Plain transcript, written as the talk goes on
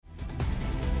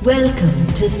Welcome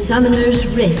to Summoner's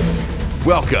Rift.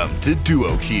 Welcome to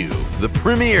Duo Q, the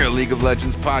premier League of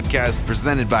Legends podcast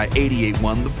presented by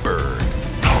 88-1 The Bird.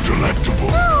 How delectable.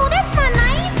 Oh, that's not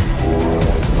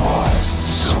nice.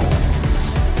 Lost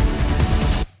souls.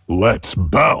 Let's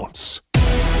bounce.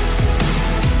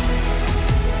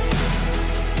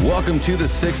 Welcome to the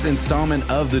sixth installment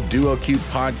of the Duo Q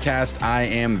podcast. I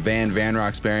am Van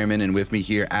Roxberryman, and with me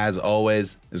here, as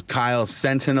always, is Kyle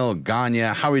Sentinel Gagne.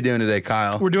 How are we doing today,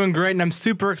 Kyle? We're doing great, and I'm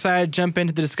super excited to jump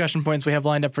into the discussion points we have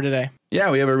lined up for today. Yeah,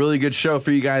 we have a really good show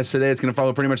for you guys today. It's going to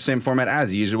follow pretty much the same format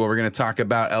as usual. We're going to talk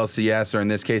about LCS, or in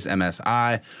this case,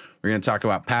 MSI. We're going to talk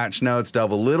about patch notes, delve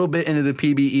a little bit into the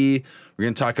PBE. We're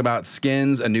going to talk about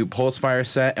skins, a new Pulsefire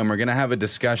set, and we're going to have a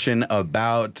discussion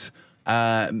about...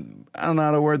 I don't know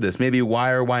how to word this. Maybe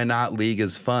why or why not League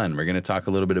is fun. We're going to talk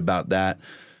a little bit about that,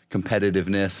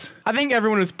 competitiveness. I think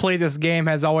everyone who's played this game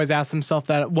has always asked himself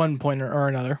that at one point or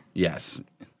another. Yes.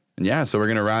 And yeah, so we're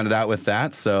going to round it out with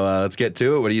that. So let's get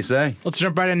to it. What do you say? Let's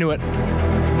jump right into it.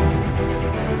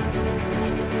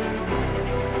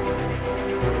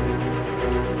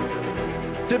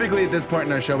 Typically at this point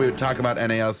in our show, we would talk about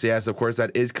NALCS. Of course,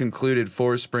 that is concluded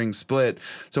for Spring Split.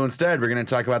 So instead, we're going to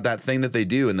talk about that thing that they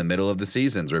do in the middle of the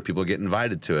seasons where people get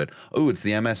invited to it. Oh, it's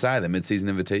the MSI, the Midseason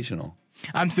Invitational.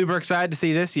 I'm super excited to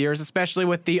see this year's, especially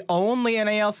with the only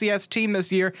NALCS team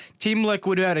this year, Team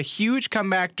Liquid, who had a huge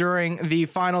comeback during the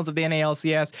finals of the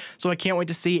NALCS. So I can't wait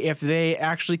to see if they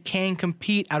actually can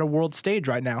compete at a world stage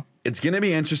right now. It's going to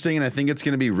be interesting, and I think it's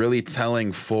going to be really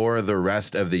telling for the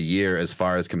rest of the year as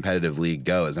far as competitive league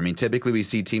goes. I mean, typically we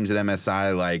see teams at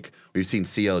MSI like we've seen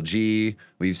CLG,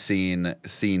 we've seen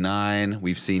C9,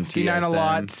 we've seen C9 TSM. a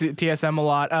lot, TSM a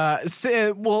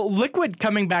lot. Well, Liquid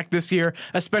coming back this year,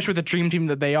 especially with the dream team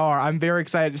that they are, I'm very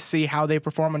excited to see how they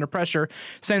perform under pressure,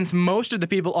 since most of the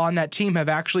people on that team have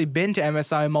actually been to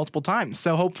MSI multiple times.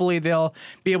 So hopefully they'll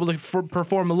be able to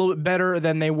perform a little bit better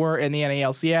than they were in the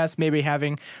NALCS, maybe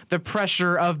having the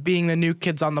pressure of being the new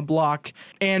kids on the block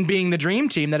and being the dream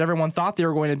team that everyone thought they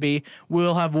were going to be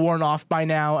will have worn off by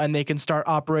now, and they can start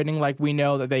operating like we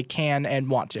know that they can and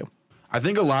want to. I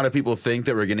think a lot of people think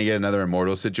that we're going to get another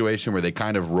Immortal situation where they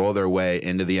kind of roll their way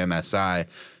into the MSI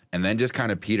and then just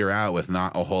kind of peter out with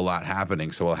not a whole lot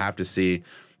happening. So we'll have to see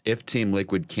if Team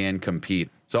Liquid can compete.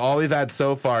 So all we've had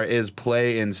so far is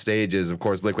play in stages. Of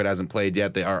course, Liquid hasn't played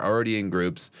yet. They are already in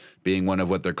groups, being one of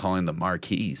what they're calling the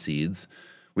marquee seeds.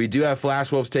 We do have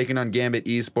Flash Wolves taking on Gambit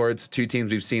Esports, two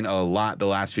teams we've seen a lot the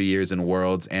last few years in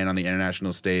Worlds and on the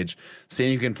international stage,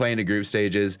 seeing who can play into group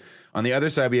stages. On the other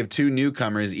side, we have two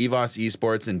newcomers, EVOS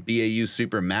Esports and BAU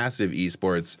Supermassive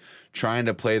Esports, trying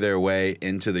to play their way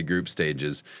into the group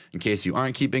stages. In case you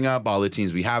aren't keeping up, all the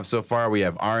teams we have so far, we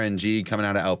have RNG coming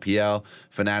out of LPL,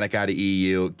 Fnatic out of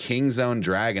EU, Kingzone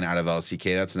Dragon out of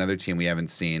LCK. That's another team we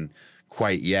haven't seen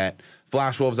quite yet.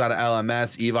 Flash Wolves out of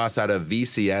LMS, EVOS out of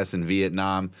VCS in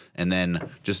Vietnam, and then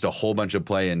just a whole bunch of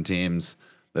play-in teams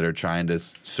that are trying to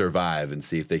survive and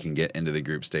see if they can get into the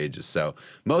group stages. So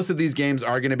most of these games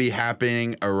are going to be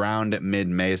happening around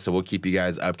mid-May, so we'll keep you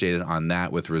guys updated on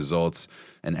that with results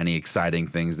and any exciting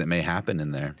things that may happen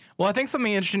in there. Well, I think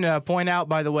something interesting to point out,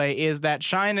 by the way, is that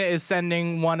China is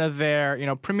sending one of their,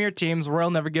 premier teams,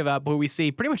 Royal Never Give Up, who we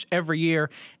see pretty much every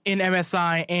year in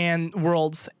MSI and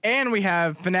Worlds. And we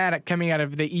have Fnatic coming out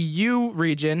of the EU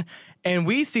region, and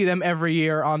we see them every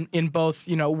year in both,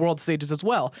 world stages as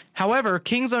well. However,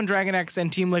 Kingzone Dragon X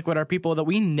and Team Liquid are people that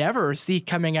we never see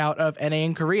coming out of NA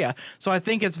in Korea. So I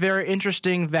think it's very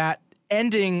interesting that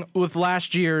ending with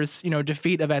last year's,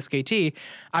 defeat of SKT,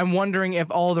 I'm wondering if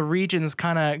all the regions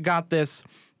kind of got this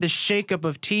shakeup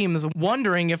of teams,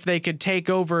 wondering if they could take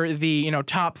over the,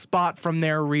 top spot from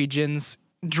their regions'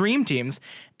 dream teams.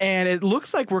 And it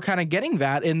looks like we're kind of getting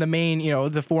that in the main,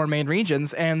 the four main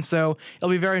regions. And so it'll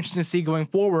be very interesting to see going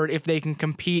forward if they can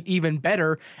compete even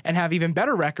better and have even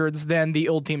better records than the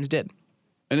old teams did.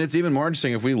 And it's even more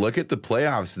interesting if we look at the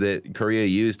playoffs that Korea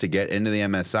used to get into the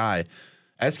MSI.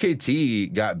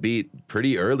 SKT got beat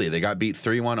pretty early. They got beat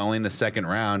 3-1 only in the second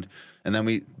round. And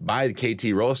then by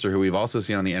KT Rolster, who we've also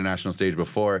seen on the international stage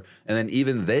before. And then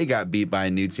even they got beat by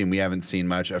a new team we haven't seen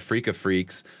much, Afrika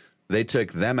Freaks. They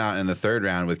took them out in the third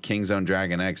round with Kingzone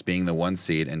Dragon X being the 1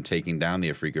 seed and taking down the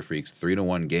Afrika Freaks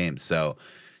 3-1 game. So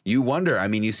you wonder,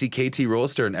 you see KT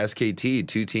Rolster and SKT,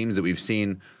 two teams that we've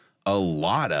seen a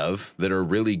lot of that are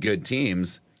really good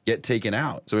teams, get taken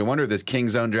out. So we wonder if this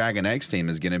Kingzone Dragon X team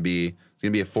is going to be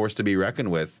a force to be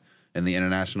reckoned with in the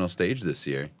international stage this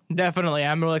year. Definitely.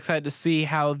 I'm really excited to see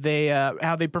how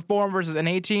they perform versus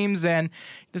NA teams, and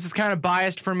this is kind of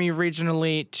biased for me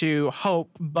regionally to hope,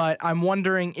 but I'm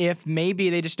wondering if maybe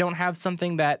they just don't have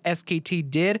something that SKT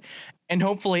did, and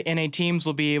hopefully NA teams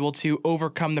will be able to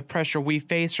overcome the pressure we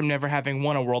face from never having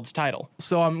won a Worlds title.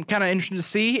 So I'm kind of interested to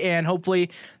see, and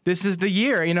hopefully this is the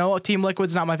year. You know, Team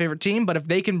Liquid's not my favorite team, but if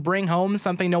they can bring home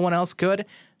something no one else could,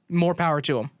 more power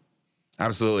to them.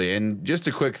 Absolutely. And just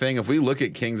a quick thing, if we look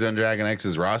at Kingzone Dragon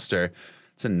X's roster,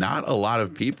 it's not a lot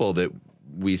of people that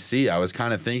we see. I was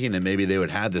kind of thinking that maybe they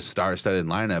would have this star-studded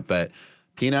lineup, but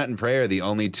Peanut and Prey are the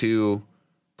only two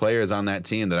players on that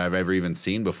team that I've ever even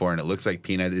seen before, and it looks like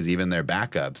Peanut is even their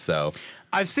backup. So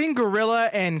I've seen Gorilla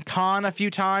and Khan a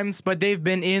few times, but they've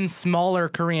been in smaller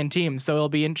Korean teams, so it'll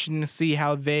be interesting to see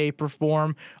how they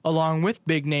perform along with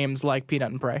big names like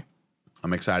Peanut and Prey.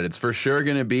 I'm excited. It's for sure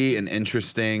going to be an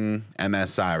interesting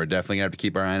MSI. We're definitely going to have to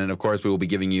keep our eye on it. Of course, we will be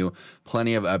giving you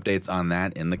plenty of updates on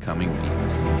that in the coming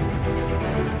weeks.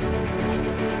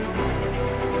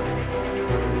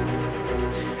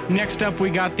 Next up, we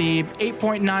got the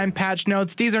 8.9 patch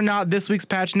notes. These are not this week's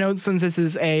patch notes since this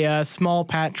is a small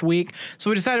patch week. So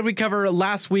we decided we'd cover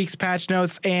last week's patch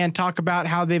notes and talk about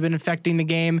how they've been affecting the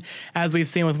game, as we've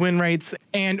seen with win rates,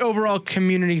 and overall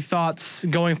community thoughts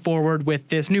going forward with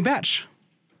this new patch.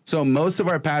 So most of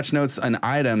our patch notes and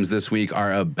items this week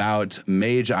are about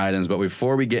mage items, but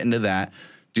before we get into that,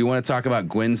 do want to talk about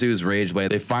Guinsoo's Rageblade.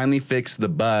 They finally fixed the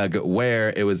bug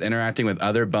where it was interacting with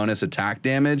other bonus attack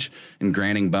damage and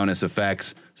granting bonus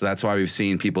effects. So that's why we've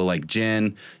seen people like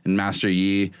Jin and Master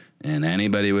Yi and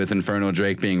anybody with Infernal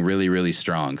Drake being really, really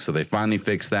strong. So they finally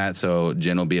fixed that, so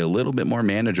Jin will be a little bit more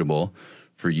manageable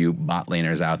for you bot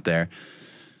laners out there.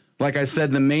 Like I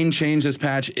said, the main change this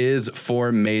patch is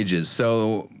for mages.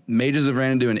 So mages have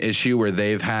ran into an issue where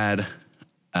they've had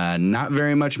not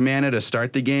very much mana to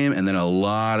start the game and then a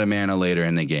lot of mana later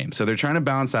in the game. So they're trying to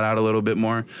balance that out a little bit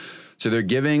more. So they're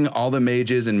giving all the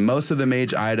mages and most of the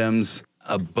mage items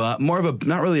more of a,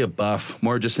 not really a buff,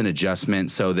 more just an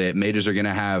adjustment, so that mages are going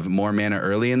to have more mana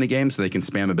early in the game so they can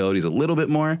spam abilities a little bit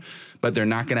more, but they're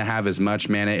not going to have as much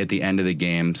mana at the end of the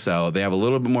game. So they have a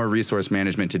little bit more resource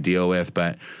management to deal with,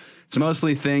 but it's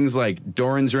mostly things like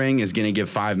Doran's Ring is going to give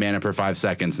 5 mana per 5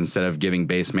 seconds instead of giving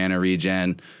base mana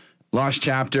regen. Lost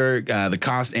Chapter, the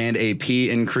cost and AP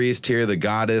increased here. The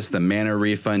Goddess, the mana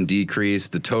refund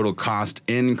decreased, the total cost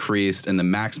increased, and the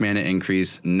max mana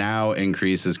increase now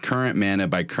increases current mana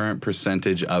by current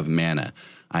percentage of mana.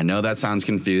 I know that sounds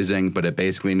confusing, but it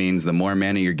basically means the more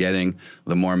mana you're getting,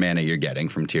 the more mana you're getting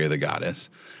from Tear the Goddess.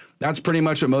 That's pretty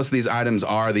much what most of these items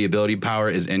are. The ability power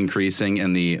is increasing,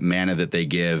 and the mana that they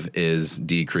give is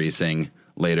decreasing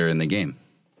later in the game.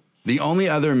 The only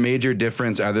other major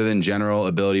difference other than general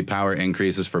ability power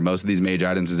increases for most of these mage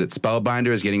items is that Spellbinder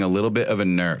is getting a little bit of a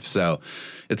nerf. So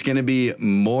it's going to be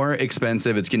more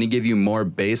expensive. It's going to give you more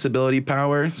base ability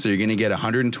power. So you're going to get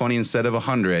 120 instead of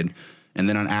 100. And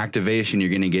then on activation,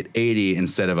 you're going to get 80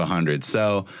 instead of 100.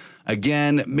 So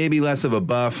again, maybe less of a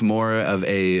buff, more of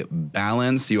a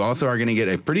balance. You also are going to get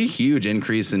a pretty huge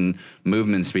increase in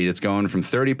movement speed. It's going from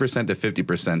 30% to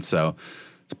 50%. So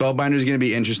Spellbinder is going to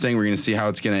be interesting. We're going to see how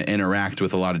it's going to interact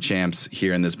with a lot of champs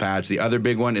here in this patch. The other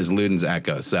big one is Luden's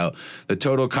Echo. So the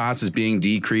total cost is being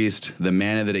decreased. The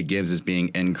mana that it gives is being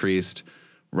increased.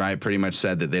 Riot pretty much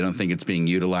said that they don't think it's being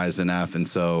utilized enough. And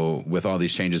so with all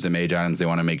these changes to mage items, they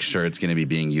want to make sure it's going to be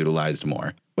being utilized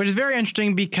more. Which is very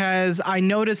interesting because I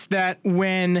noticed that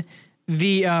when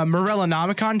the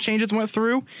Morellonomicon changes went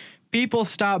through, people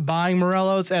stopped buying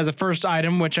Morellos as a first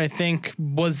item, which I think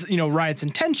was, Riot's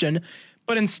intention,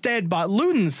 but instead bought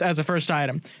Ludens as a first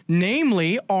item.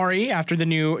 Namely, Ahri, after the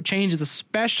new changes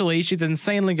especially, she's an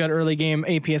insanely good early game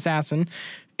AP assassin,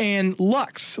 and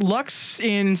Lux. Lux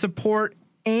in support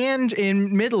and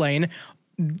in mid lane,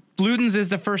 Ludens is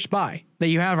the first buy that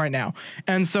you have right now.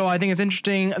 And so I think it's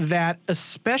interesting that,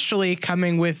 especially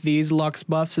coming with these Lux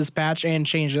buffs this patch and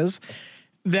changes,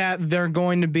 that they're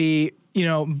going to be,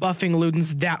 buffing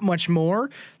Ludens that much more.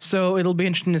 So it'll be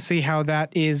interesting to see how that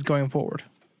is going forward.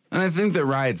 And I think that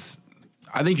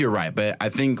I think you're right, but I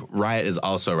think Riot is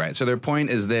also right. So their point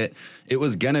is that it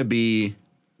was going to be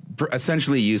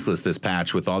essentially useless this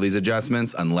patch with all these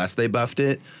adjustments unless they buffed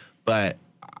it. But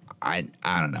I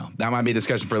don't know. That might be a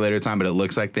discussion for a later time, but it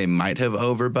looks like they might have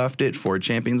over buffed it for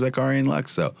champions like Ahri and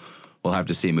Lux. So we'll have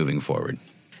to see moving forward.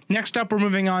 Next up, we're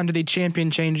moving on to the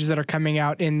champion changes that are coming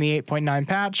out in the 8.9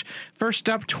 patch. First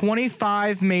up,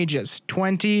 25 mages.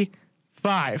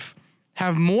 25.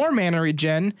 Have more mana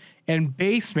regen and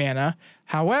base mana.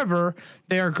 However,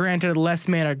 they are granted less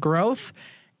mana growth,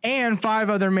 and 5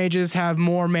 other mages have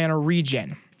more mana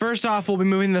regen. First off, we'll be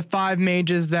moving the 5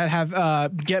 mages that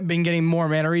have been getting more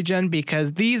mana regen,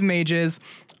 because these mages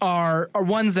are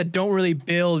ones that don't really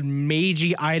build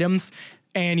magey items,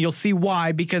 and you'll see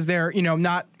why, because they're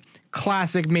not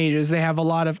classic mages. They have a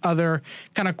lot of other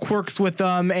kind of quirks with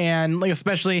them, and like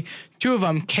especially two of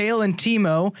them, Kale and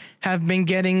Teemo, have been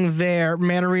getting their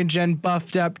mana regen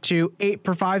buffed up to 8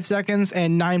 per 5 seconds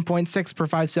and 9.6 per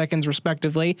 5 seconds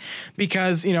respectively,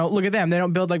 because, you know, look at them. They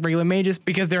don't build like regular mages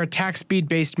because they're attack speed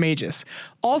based mages.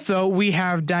 Also, we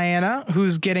have Diana,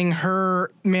 who's getting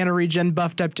her mana regen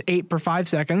buffed up to 8 per 5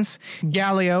 seconds.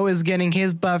 Galio is getting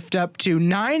his buffed up to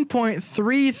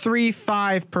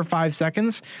 9.335 per 5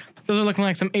 seconds. Those are looking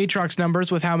like some Aatrox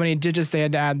numbers with how many digits they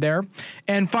had to add there.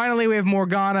 And finally, we have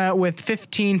Morgana with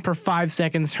 15 per 5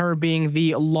 seconds, her being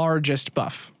the largest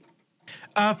buff.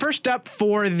 First up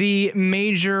for the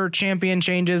major champion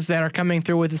changes that are coming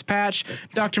through with this patch,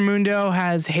 Dr. Mundo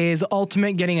has his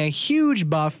ultimate getting a huge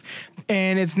buff,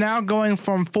 and it's now going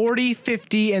from 40,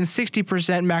 50, and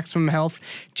 60% maximum health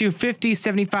to 50,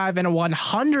 75, and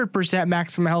 100%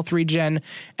 maximum health regen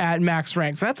at max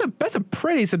rank. So that's a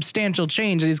pretty substantial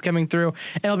change that he's coming through,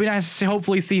 and it'll be nice to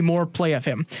hopefully see more play of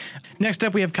him. Next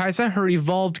up, we have Kai'Sa. Her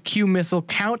evolved Q missile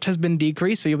count has been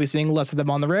decreased, so you'll be seeing less of them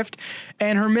on the Rift,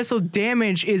 and her missile damage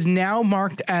is now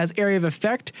marked as area of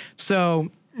effect.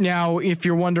 So now, if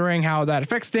you're wondering how that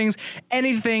affects things,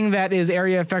 anything that is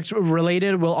area effect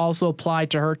related will also apply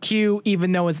to her Q,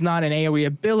 even though it's not an AoE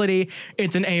ability,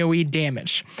 it's an AoE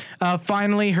damage.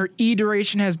 Finally, her E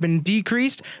duration has been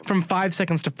decreased from 5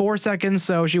 seconds to 4 seconds,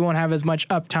 so she won't have as much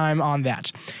uptime on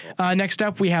that. Next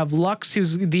up, we have Lux,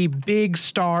 who's the big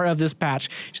star of this patch.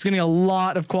 She's getting a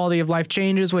lot of quality of life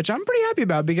changes, which I'm pretty happy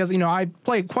about because, you know, I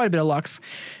play quite a bit of Lux.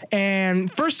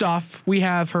 And first off, we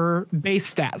have her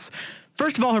base stats.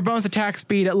 First of all, her bonus attack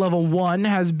speed at level 1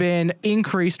 has been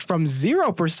increased from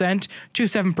 0% to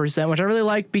 7%, which I really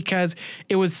like because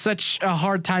it was such a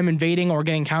hard time invading or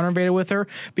getting counter-invaded with her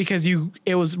because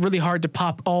it was really hard to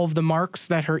pop all of the marks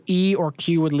that her E or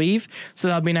Q would leave. So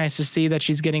that'll be nice to see that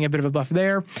she's getting a bit of a buff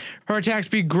there. Her attack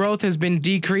speed growth has been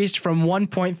decreased from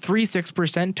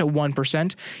 1.36% to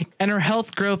 1%, and her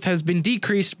health growth has been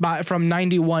decreased from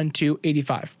 91 to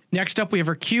 85. Next up, we have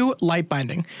her Q, Light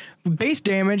Binding. Base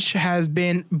damage has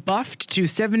been buffed to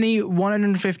 70,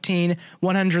 115,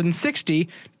 160,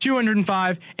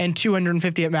 205, and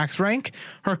 250 at max rank.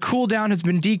 Her cooldown has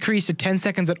been decreased to 10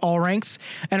 seconds at all ranks,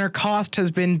 and her cost has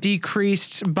been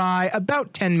decreased by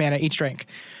about 10 mana each rank.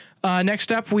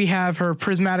 Next up, we have her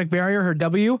Prismatic Barrier, her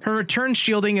W. Her return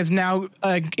shielding is now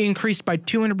increased by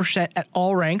 200% at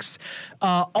all ranks.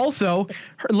 Also,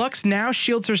 her Lux now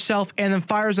shields herself and then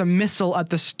fires a missile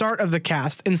at the start of the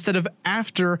cast instead of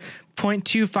after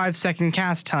 0.25 second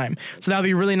cast time. So that'll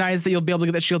be really nice that you'll be able to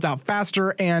get the shields out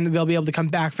faster and they'll be able to come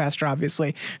back faster,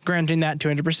 obviously, granting that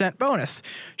 200% bonus.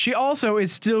 She also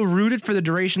is still rooted for the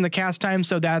duration of the cast time,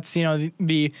 so that's, you know,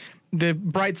 the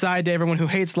bright side to everyone who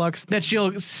hates Lux, that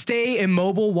she'll stay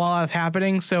immobile while it's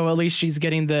happening, so at least she's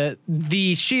getting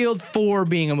the shield for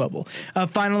being immobile.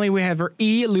 Finally, we have her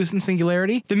E, Lucent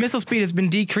Singularity. The missile speed has been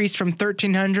decreased from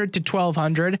 1300 to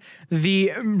 1200.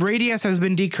 The radius has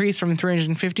been decreased from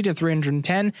 350 to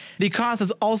 310. The cost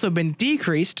has also been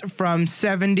decreased from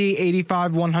 70,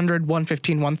 85, 100,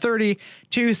 115, 130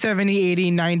 to 70,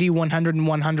 80, 90, 100, and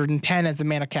 110 as the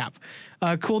mana cap.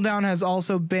 Cooldown has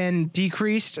also been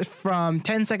decreased from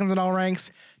 10 seconds at all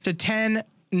ranks to 10,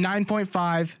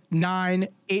 9.5, 9,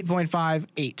 8.5,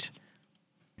 8.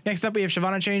 Next up, we have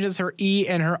Shyvana changes. Her E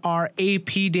and her R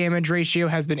AP damage ratio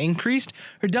has been increased.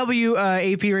 Her W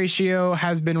AP ratio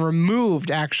has been removed,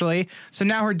 actually. So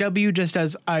now her W just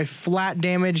does a flat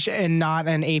damage and not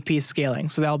an AP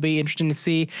scaling. So that'll be interesting to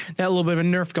see that little bit of a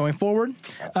nerf going forward.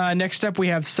 Next up, we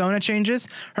have Sona changes.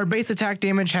 Her base attack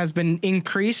damage has been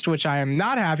increased, which I am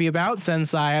not happy about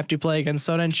since I have to play against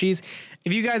Sona and Cheese.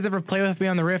 If you guys ever play with me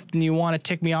on the Rift and you want to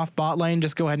tick me off bot lane,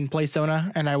 just go ahead and play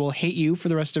Sona, and I will hate you for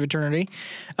the rest of eternity.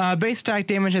 Base attack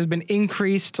damage has been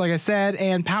increased, like I said,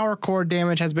 and power core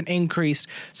damage has been increased.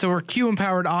 So her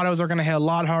Q-empowered autos are going to hit a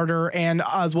lot harder, and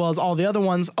as well as all the other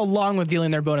ones, along with dealing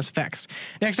their bonus effects.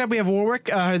 Next up, we have Warwick.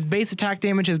 His base attack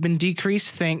damage has been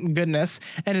decreased, thank goodness,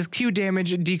 and his Q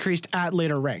damage decreased at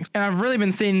later ranks. And I've really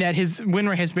been seeing that his win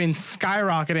rate has been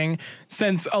skyrocketing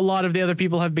since a lot of the other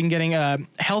people have been getting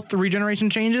health regeneration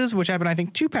changes, which happened, I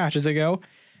think, 2 patches ago.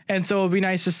 And so it'll be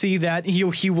nice to see that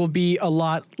he will be a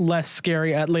lot less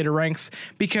scary at later ranks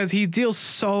because he deals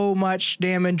so much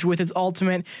damage with his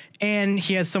ultimate and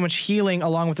he has so much healing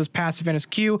along with his passive and his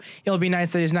Q. It'll be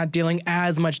nice that he's not dealing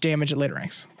as much damage at later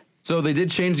ranks. So they did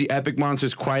change the epic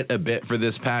monsters quite a bit for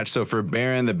this patch. So for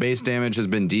Baron, the base damage has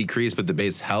been decreased, but the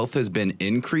base health has been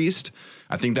increased.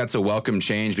 I think that's a welcome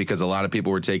change because a lot of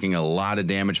people were taking a lot of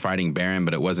damage fighting Baron,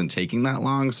 but it wasn't taking that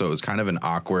long. So it was kind of an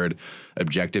awkward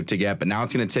objective to get. But now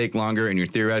it's going to take longer, and you're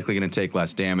theoretically going to take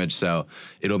less damage. So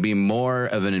it'll be more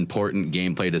of an important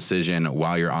gameplay decision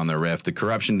while you're on the Rift. The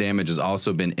corruption damage has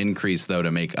also been increased, though, to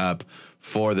make up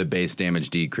for the base damage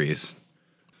decrease.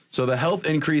 So the health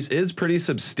increase is pretty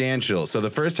substantial. So the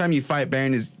first time you fight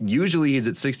Baron, usually he's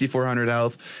at 6,400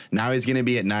 health. Now he's going to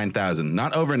be at 9,000,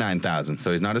 not over 9,000.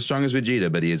 So he's not as strong as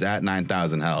Vegeta, but he is at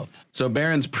 9,000 health. So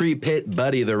Baron's pre-pit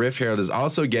buddy, the Rift Herald, is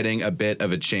also getting a bit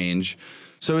of a change.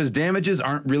 So his damages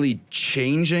aren't really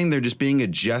changing. They're just being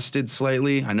adjusted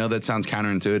slightly. I know that sounds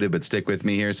counterintuitive, but stick with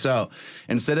me here. So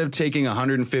instead of taking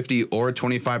 150 or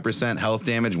 25% health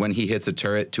damage when he hits a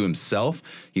turret to himself,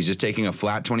 he's just taking a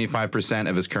flat 25%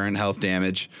 of his current health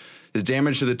damage. His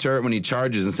damage to the turret when he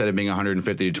charges, instead of being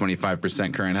 150 to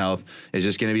 25% current health, is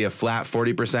just going to be a flat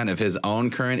 40% of his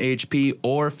own current HP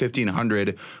or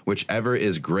 1,500, whichever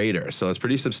is greater. So it's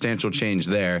pretty substantial change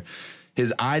there.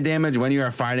 His eye damage when you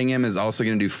are fighting him is also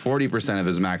going to do 40% of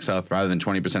his max health rather than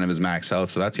 20% of his max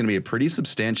health. So that's going to be a pretty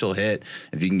substantial hit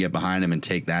if you can get behind him and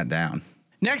take that down.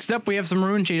 Next up, we have some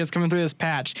rune changes coming through this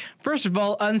patch. First of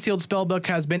all, Unsealed Spellbook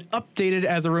has been updated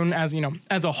as a rune,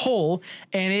 as a whole,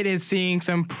 and it is seeing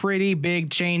some pretty big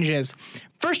changes.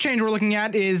 First change we're looking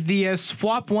at is the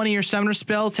swap one of your summoner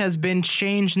spells has been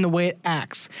changed in the way it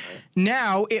acts.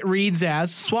 Now it reads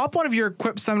as swap one of your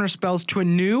equipped summoner spells to a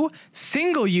new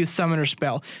single-use summoner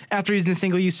spell. After using the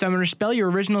single-use summoner spell, your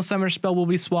original summoner spell will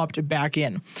be swapped back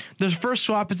in. The first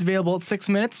swap is available at 6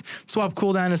 minutes. Swap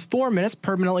cooldown is 4 minutes,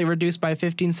 permanently reduced by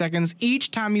 15 seconds each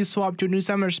time you swap to a new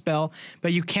summoner spell,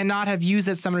 but you cannot have used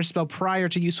that summoner spell prior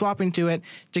to you swapping to it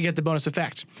to get the bonus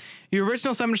effect. Your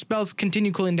original summoner spells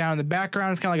continue cooling down in the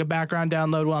background. It's kind of like a background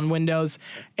download on Windows.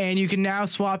 And you can now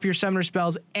swap your summoner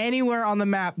spells anywhere on the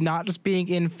map, not just being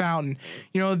in Fountain.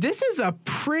 This is a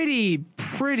pretty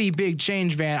big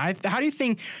change, Van. How do you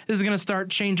think this is going to start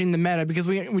changing the meta? Because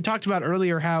we talked about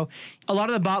earlier how a lot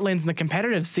of the bot lanes in the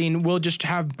competitive scene will just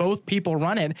have both people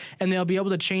run it, and they'll be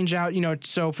able to change out,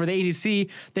 so for the ADC,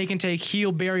 they can take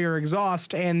heal, barrier,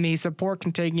 exhaust, and the support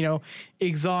can take,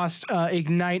 exhaust,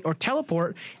 ignite, or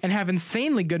teleport, and have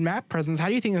insanely good map presence. How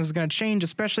do you think this is going to change,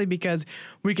 especially because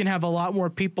we can have a lot more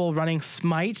people running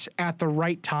Smite at the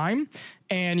right time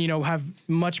and, have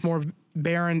much more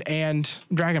Baron and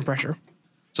Dragon pressure?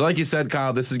 So like you said,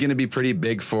 Kyle, this is going to be pretty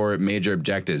big for major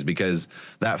objectives because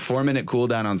that 4-minute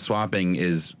cooldown on swapping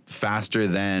is faster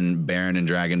than Baron and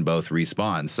Dragon both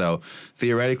respawn. So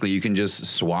theoretically, you can just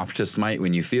swap to Smite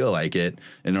when you feel like it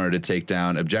in order to take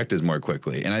down objectives more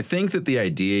quickly. And I think that the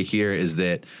idea here is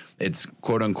that it's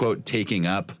quote-unquote taking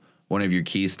up one of your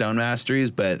keystone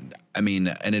masteries, but I mean,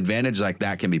 an advantage like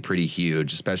that can be pretty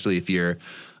huge, especially if you're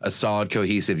a solid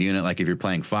cohesive unit, like if you're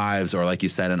playing fives or like you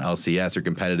said in LCS or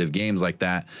competitive games like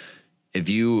that. If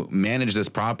you manage this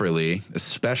properly,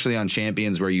 especially on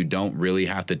champions where you don't really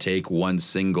have to take one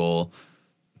single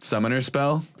summoner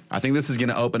spell, I think this is going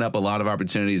to open up a lot of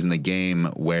opportunities in the game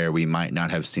where we might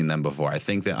not have seen them before. I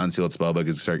think that Unsealed Spellbook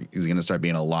is going to start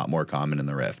being a lot more common in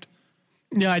the Rift.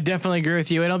 Yeah, I definitely agree with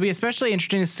you. It'll be especially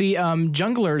interesting to see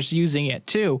junglers using it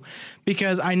too,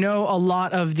 because I know a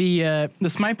lot of the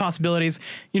smite possibilities.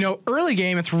 Early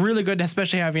game it's really good to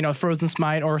especially have frozen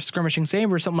smite or skirmishing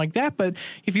saber or something like that. But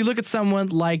if you look at someone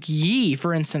like Yi,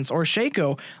 for instance, or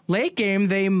Shaco, late game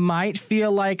they might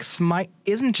feel like smite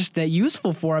isn't just that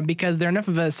useful for them because they're enough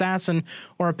of an assassin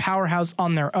or a powerhouse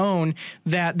on their own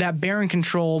that Baron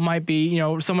control might be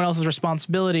someone else's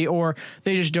responsibility, or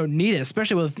they just don't need it,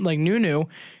 especially with like Nunu.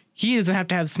 He doesn't have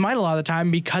to have Smite a lot of the time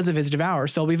because of his Devour.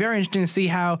 So it'll be very interesting to see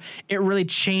how it really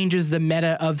changes the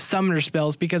meta of summoner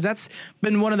spells, because that's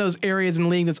been one of those areas in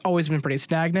League that's always been pretty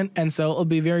stagnant. And so it'll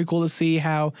be very cool to see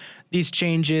how these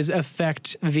changes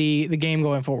affect the game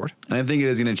going forward. And I think it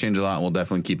is going to change a lot, and we'll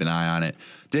definitely keep an eye on it.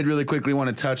 Did really quickly want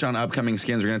to touch on upcoming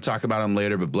skins. We're going to talk about them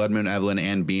later, but Blood Moon Evelynn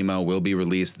and BMO will be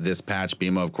released this patch.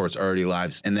 BMO, of course, already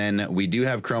live. And then we do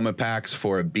have chroma packs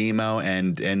for BMO,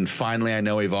 and finally, I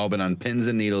know we've all been on pins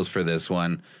and needles for this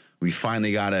one. We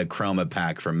finally got a chroma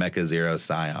pack for Mecha Zero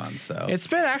Scion. So it's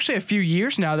been actually a few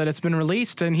years now that it's been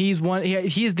released, and he is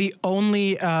the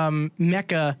only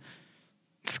mecha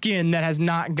skin that has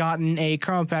not gotten a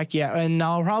chroma pack yet, and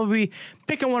I'll probably be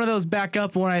picking one of those back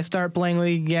up when I start playing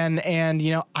League again. And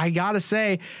I gotta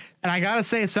say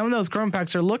some of those chroma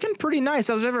packs are looking pretty nice.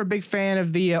 I was never a big fan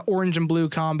of the orange and blue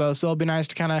combo, so it'll be nice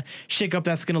to kind of shake up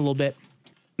that skin a little bit.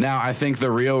 Now, I think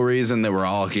the real reason that we're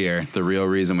all here, the real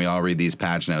reason we all read these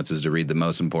patch notes is to read the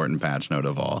most important patch note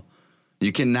of all.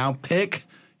 You can now pick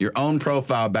your own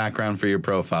profile background for your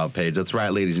profile page. That's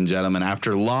right, ladies and gentlemen.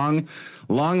 After long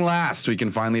last, we can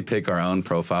finally pick our own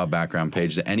profile background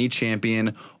page to any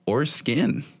champion or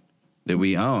skin that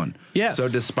we own. Yes. So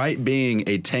despite being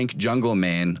a tank jungle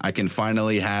main, I can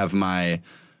finally have my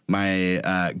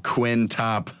Quinn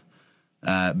top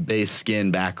base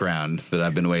skin background that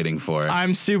I've been waiting for.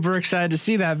 I'm super excited to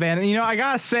see that, Van. And, I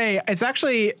gotta say, it's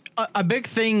actually a big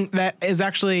thing that is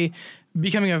actually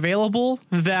becoming available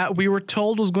that we were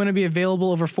told was going to be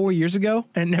available over 4 years ago,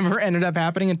 and it never ended up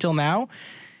happening until now.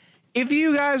 If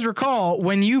you guys recall,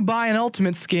 when you buy an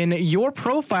ultimate skin, your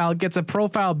profile gets a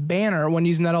profile banner when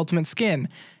using that ultimate skin.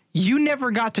 You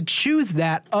never got to choose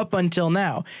that up until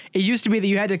now. It used to be that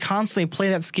you had to constantly play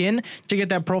that skin to get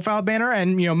that profile banner,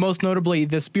 and most notably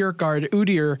the Spirit Guard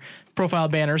Udyr profile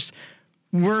banners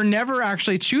were never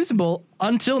actually choosable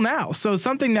until now. So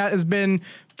something that has been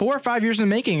 4 or 5 years in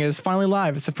the making is finally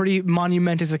live. It's a pretty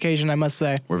monumentous occasion, I must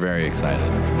say. We're very excited.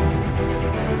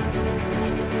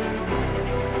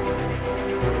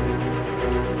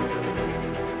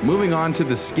 Moving on to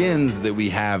the skins that we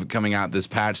have coming out this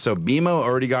patch. So BMO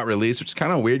already got released, which is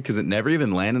kind of weird because it never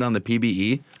even landed on the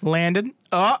PBE. Landed.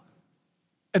 Oh,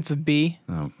 it's a B.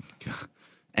 Oh, God.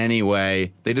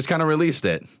 Anyway, they just kind of released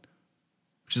it,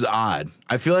 which is odd.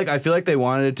 I feel like they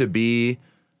wanted it to be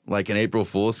like an April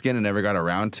Fool's skin and never got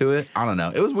around to it. I don't know.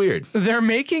 It was weird. They're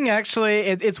making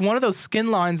it's one of those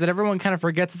skin lines that everyone kind of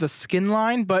forgets it's a skin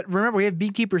line. But remember, we have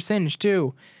Beekeeper Singed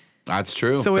too. That's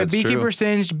true. So with That's Beekeeper true.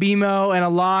 Singed, BMO, and a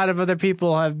lot of other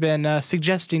people have been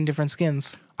suggesting different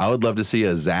skins. I would love to see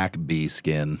a Zac B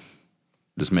skin.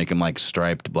 Just make him like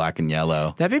striped black and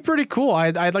yellow. That'd be pretty cool.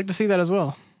 I'd like to see that as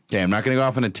well. Okay, I'm not going to go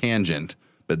off on a tangent,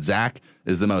 but Zac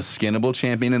is the most skinnable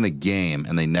champion in the game,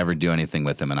 and they never do anything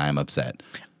with him, and I am upset.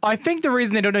 I think the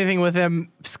reason they don't do anything with him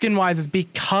skin-wise is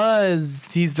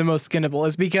because he's the most skinnable.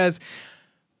 Is because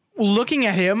looking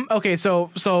at him, okay, so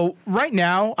right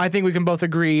now, I think we can both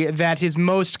agree that his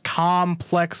most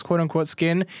complex quote-unquote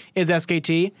skin is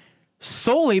SKT,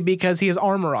 solely because he has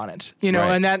armor on it. Right.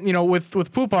 And that,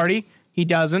 with Pool Party, he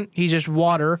doesn't. He's just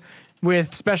water.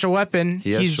 With Special Weapon,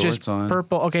 he's just on.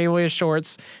 purple. Okay, well, he has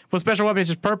shorts. With Special Weapon, he's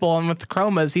just purple. And with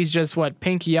Chromas, he's just,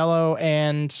 pink, yellow,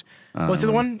 and what's the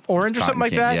other one? Orange or something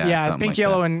like that? Yeah, pink, like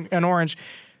yellow, that. and orange.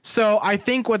 So I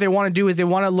think what they want to do is they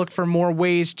want to look for more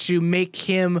ways to make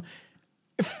him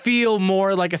feel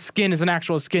more like a skin is an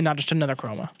actual skin, not just another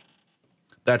chroma.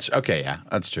 That's okay. Yeah,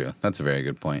 that's true. That's a very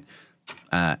good point.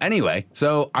 Anyway,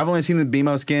 so I've only seen the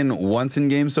BMO skin once in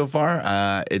game so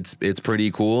far. It's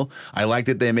pretty cool. I like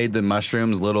that they made the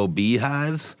mushrooms little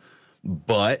beehives,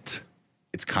 but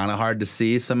it's kind of hard to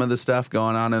see some of the stuff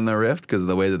going on in the Rift because of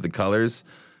the way that the colors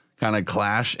kind of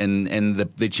clash, and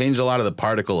they changed a lot of the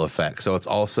particle effects. So it's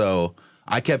also,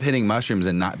 I kept hitting mushrooms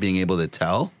and not being able to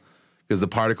tell because the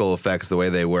particle effects, the way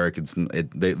they work,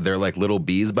 they're like little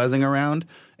bees buzzing around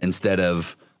instead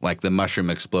of like the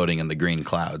mushroom exploding in the green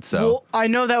cloud. So Well, I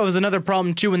know that was another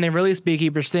problem too when they released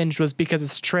Beekeeper Singed, was because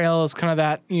its trail is kind of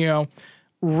that,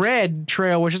 red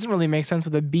trail, which doesn't really make sense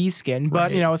with a bee skin,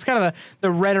 but Right. it's kind of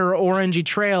the red or orangey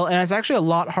trail, and it's actually a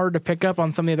lot harder to pick up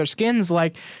on some of the other skins.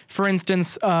 Like, for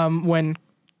instance, when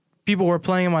people were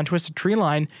playing them on Twisted Tree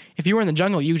Line, if you were in the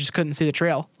jungle, you just couldn't see the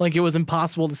trail. Like, it was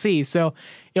impossible to see. So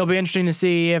it'll be interesting to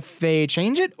see if they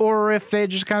change it or if they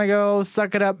just kind of go,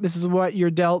 suck it up, this is what you're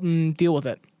dealt, and deal with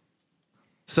it.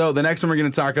 So the next one we're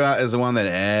going to talk about is the one that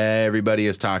everybody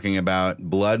is talking about,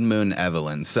 Blood Moon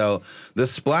Evelynn. So the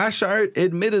splash art,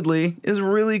 admittedly, is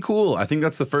really cool. I think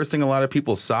that's the first thing a lot of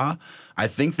people saw. I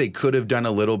think they could have done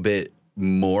a little bit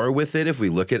more with it if we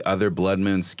look at other Blood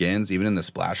Moon skins. Even in the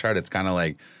splash art, it's kind of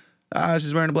like,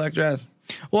 she's wearing a black dress.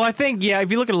 Well, I think,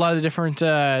 if you look at a lot of the different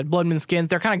Blood Moon skins,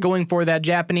 they're kind of going for that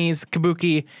Japanese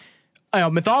kabuki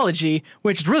mythology,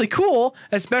 which is really cool,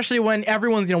 especially when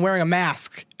everyone's wearing a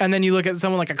mask. And then you look at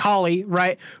someone like Akali,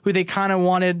 right, who they kind of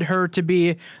wanted her to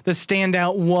be the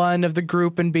standout one of the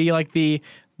group and be like the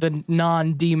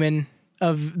non-demon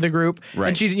of the group. Right.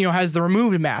 And she has the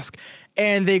removed mask.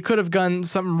 And they could have done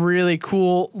something really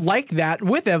cool like that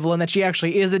with Evelynn, that she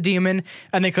actually is a demon,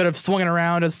 and they could have swung it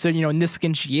around as to, in this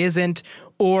skin she isn't.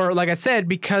 Or, like I said,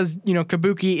 because,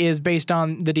 kabuki is based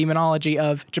on the demonology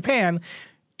of Japan,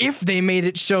 if they made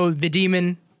it show the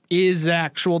demon is the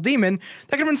actual demon,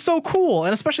 that could have been so cool.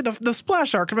 And especially the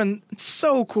splash art could have been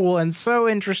so cool and so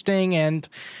interesting, and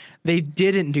they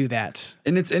didn't do that.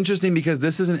 And it's interesting because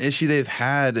this is an issue they've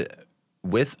had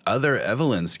with other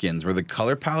Evelynn skins where the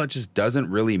color palette just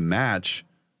doesn't really match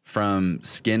from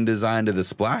skin design to the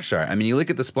splash art. I mean, you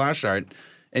look at the splash art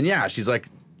And yeah, she's like,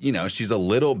 she's a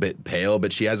little bit pale,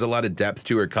 but she has a lot of depth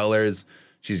to her colors.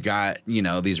 She's got,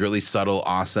 these really subtle,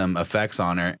 awesome effects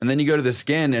on her. And then you go to the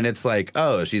skin and it's like,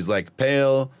 oh, she's like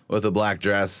pale with a black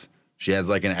dress. She has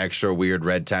like an extra weird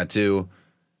red tattoo.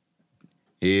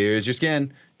 Here's your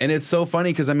skin. And it's so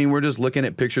funny because, we're just looking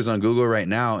at pictures on Google right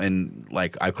now. And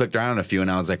like, I clicked around on a few and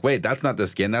I was like, wait, that's not the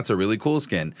skin. That's a really cool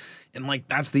skin. And like,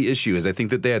 that's the issue is I think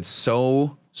that they had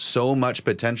so much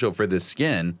potential for this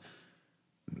skin.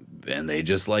 And they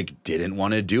just like didn't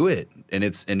want to do it. And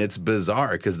it's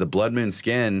bizarre because the Blood Moon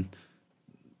skin,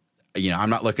 I'm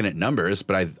not looking at numbers,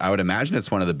 but I would imagine it's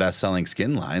one of the best selling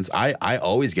skin lines. I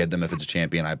always get them if it's a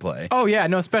champion I play. Oh yeah,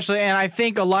 no, especially, and I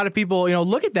think a lot of people,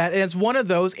 look at that and it's one of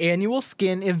those annual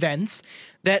skin events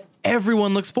that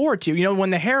everyone looks forward to.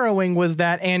 When the Harrowing was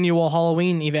that annual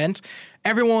Halloween event,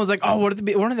 everyone was like, oh, what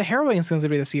are the Harrowing skins going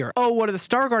to be this year? Oh, what are the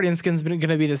Star Guardian skins going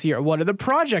to be this year? What are the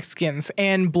Project skins?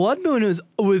 And Blood Moon is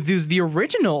the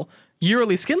original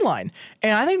yearly skin line.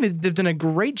 And I think they've done a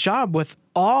great job with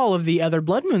all of the other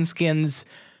Blood Moon skins.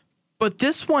 But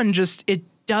this one it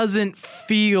doesn't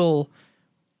feel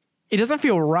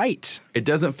right. It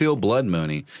doesn't feel Blood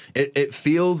Moony. It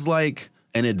feels like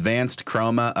an advanced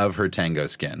chroma of her Tango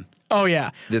skin. Oh, yeah.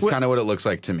 That's kind of what it looks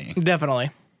like to me. Definitely.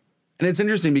 And it's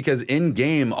interesting because in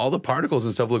game, all the particles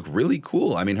and stuff look really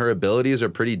cool. Her abilities are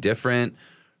pretty different.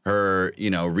 Her,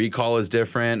 recall is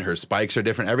different. Her spikes are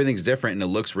different. Everything's different, and it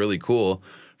looks really cool.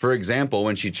 For example,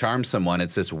 when she charms someone,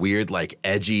 it's this weird, like,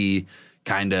 edgy,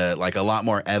 kind of, like, a lot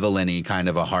more Evelyn-y kind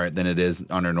of a heart than it is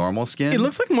on her normal skin. It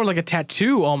looks like more like a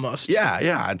tattoo, almost.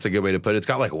 Yeah, it's a good way to put it. It's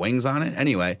got, like, wings on it.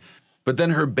 Anyway, but then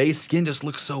her base skin just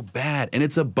looks so bad, and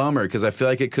it's a bummer because I feel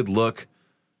like it could look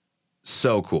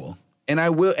so cool. And I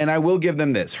will give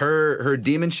them this. Her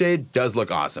Demon Shade does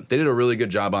look awesome. They did a really good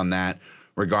job on that,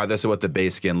 regardless of what the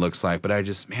base skin looks like. But I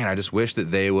just wish that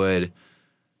they would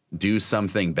do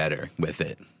something better with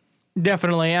it.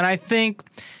 Definitely. And I think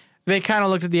they kind of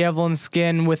looked at the Evelyn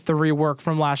skin with the rework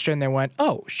from last year and they went,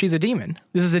 oh, she's a demon.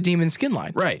 This is a demon skin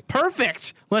line. Right.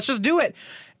 Perfect. Let's just do it.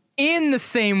 In the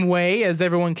same way as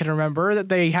everyone can remember that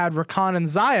they had Rakan and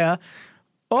Xayah.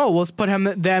 Oh, let's put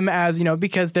them as,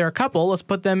 because they're a couple, let's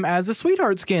put them as the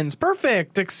sweetheart skins.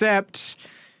 Perfect. Except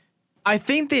I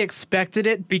think they expected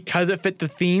it because it fit the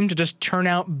theme to just turn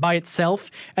out by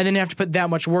itself and then have to put that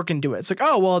much work into it. It's like,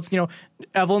 oh, well, it's,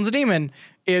 Evelyn's a demon.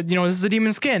 This is a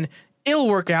demon skin. It'll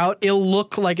work out. It'll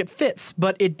look like it fits,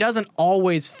 but it doesn't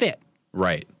always fit.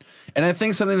 Right. And I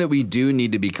think something that we do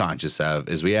need to be conscious of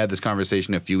is we had this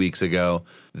conversation a few weeks ago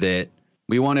that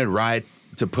we wanted Riot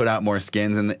to put out more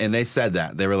skins, and they said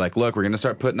that. They were like, look, we're going to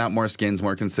start putting out more skins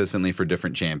more consistently for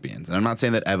different champions. And I'm not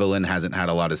saying that Evelyn hasn't had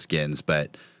a lot of skins,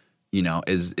 but,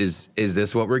 is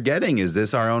this what we're getting? Is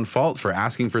this our own fault for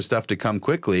asking for stuff to come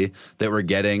quickly that we're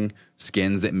getting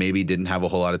skins that maybe didn't have a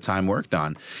whole lot of time worked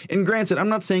on? And granted, I'm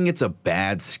not saying it's a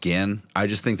bad skin. I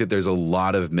just think that there's a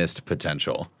lot of missed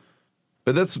potential.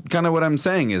 But that's kind of what I'm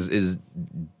saying is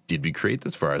did we create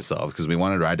this for ourselves? Because we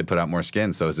wanted Riot to put out more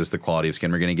skins. So is this the quality of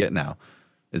skin we're going to get now?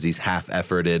 Is these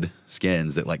half-efforted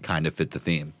skins that like kind of fit the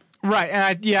theme? Right. And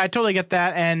I totally get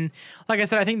that. And like I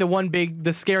said, I think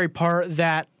the scary part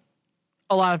that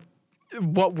a lot of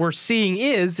what we're seeing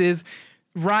is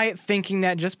Riot thinking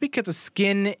that just because a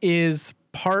skin is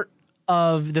part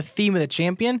of the theme of the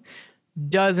champion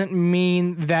doesn't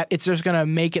mean that it's just going to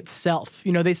make itself.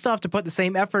 They still have to put the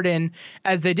same effort in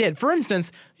as they did. For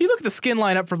instance, you look at the skin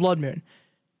lineup for Blood Moon.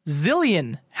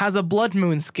 Zilean has a Blood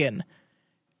Moon skin.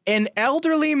 An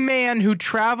elderly man who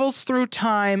travels through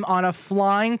time on a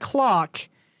flying clock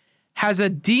has a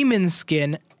demon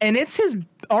skin, and it's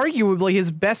arguably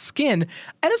his best skin,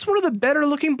 and it's one of the better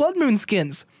looking Blood Moon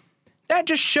skins. That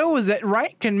just shows that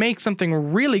Riot can make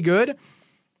something really good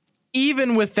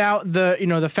even without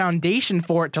the foundation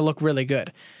for it to look really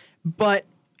good. But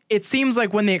it seems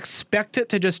like when they expect it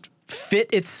to just fit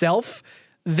itself,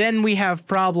 then we have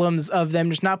problems of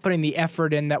them just not putting the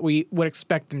effort in that we would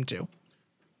expect them to.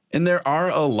 And there are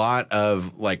a lot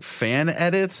of like fan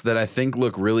edits that I think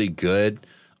look really good.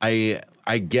 I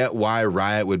get why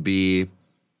Riot would be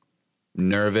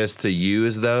nervous to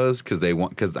use those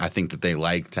because I think that they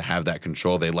like to have that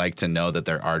control. They like to know that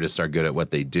their artists are good at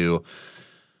what they do.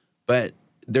 But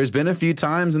there's been a few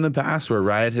times in the past where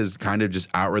Riot has kind of just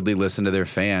outwardly listened to their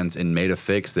fans and made a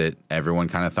fix that everyone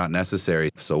kind of thought necessary.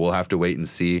 So we'll have to wait and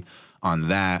see on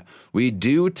that. We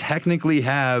do technically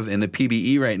have in the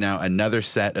PBE right now another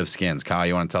set of skins. Kyle,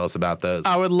 you want to tell us about those?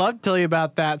 I would love to tell you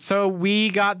about that. So we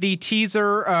got the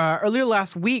teaser earlier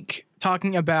last week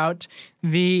talking about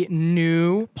the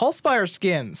new Pulsefire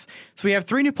skins. So we have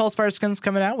 3 new Pulsefire skins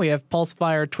coming out. We have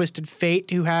Pulsefire Twisted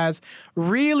Fate, who has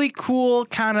really cool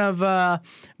kind of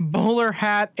bowler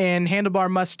hat and handlebar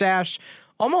mustache,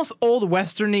 almost old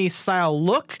westerny style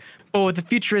look, but with the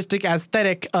futuristic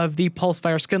aesthetic of the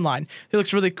Pulsefire skin line. He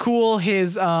looks really cool.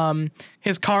 His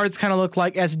cards kind of look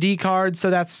like SD cards, so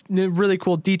that's a really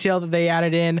cool detail that they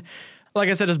added in. Like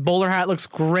I said, his bowler hat looks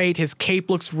great. His cape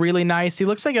looks really nice. He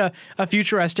looks like a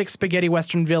futuristic spaghetti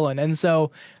western villain. And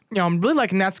so, I'm really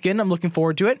liking that skin. I'm looking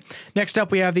forward to it. Next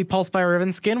up, we have the Pulsefire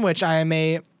Riven skin, which I am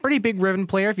a pretty big Riven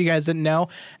player, if you guys didn't know.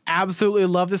 Absolutely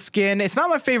love the skin. It's not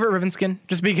my favorite Riven skin,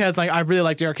 just because I really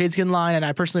like the arcade skin line, and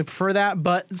I personally prefer that.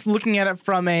 But looking at it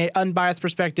from a unbiased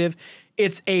perspective,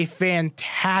 it's a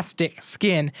fantastic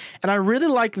skin. And I really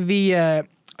like the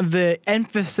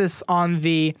emphasis on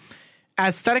the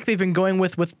aesthetic they've been going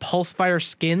with Pulsefire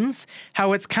skins,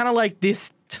 how it's kind of like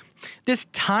this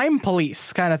time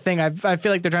police kind of thing I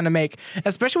feel like they're trying to make,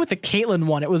 especially with the Caitlyn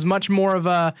one. It was much more of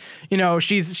a,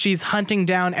 she's hunting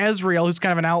down Ezreal, who's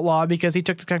kind of an outlaw because he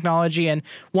took the technology and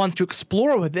wants to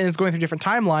explore with it and is going through different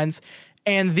timelines.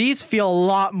 And these feel a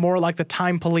lot more like the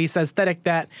time police aesthetic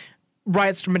that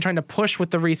Riot's been trying to push with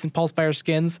the recent Pulsefire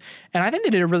skins, and I think they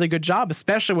did a really good job,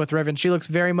 especially with Riven. She looks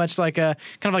very much like a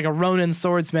Ronin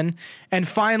swordsman. And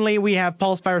finally, we have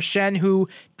Pulsefire Shen, who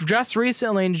just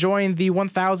recently joined the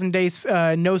 1,000 Days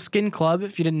No Skin Club.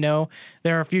 If you didn't know,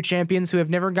 there are a few champions who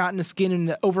have never gotten a skin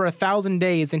in over 1,000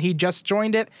 days, and he just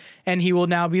joined it, and he will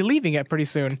now be leaving it pretty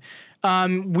soon.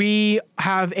 We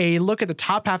have a look at the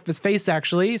top half of his face,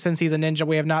 actually. Since he's a ninja,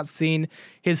 we have not seen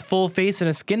his full face in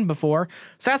a skin before.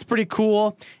 So that's pretty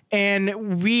cool.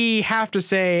 And we have to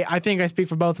say, I think I speak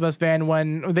for both of us, Van,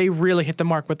 when they really hit the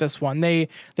mark with this one. They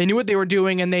knew what they were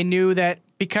doing, and they knew that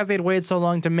because they'd waited so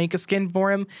long to make a skin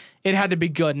for him, it had to be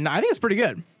good. And I think it's pretty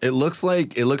good. It looks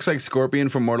like Scorpion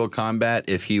from Mortal Kombat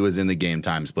if he was in the game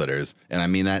Time Splitters. And I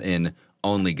mean that in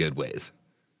only good ways.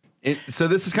 So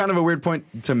this is kind of a weird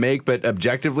point to make, but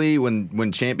objectively,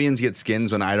 when champions get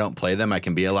skins, when I don't play them, I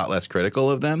can be a lot less critical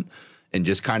of them and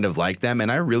just kind of like them.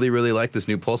 And I really, really like this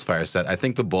new Pulsefire set. I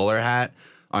think the bowler hat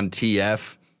on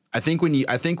TF, I think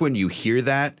when you hear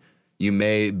that, you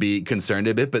may be concerned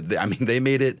a bit, but they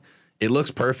made it. It looks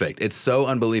perfect. It's so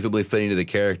unbelievably fitting to the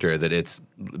character that it's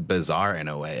bizarre in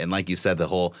a way. And like you said, the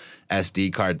whole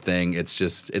SD card thing, it's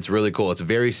really cool. It's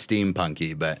very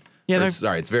steampunky, but. Yeah, it's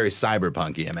very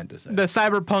cyberpunky, I meant to say. The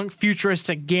cyberpunk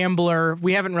futuristic gambler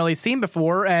we haven't really seen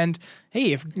before. And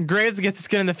hey, if Graves gets a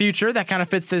skin in the future, that kind of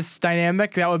fits this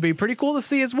dynamic. That would be pretty cool to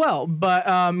see as well. But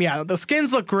the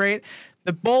skins look great.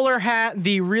 The bowler hat,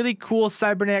 the really cool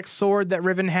cybernetic sword that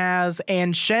Riven has,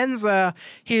 and Shen's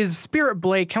his spirit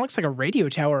blade kind of looks like a radio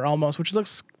tower almost, which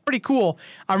looks pretty cool.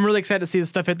 I'm really excited to see this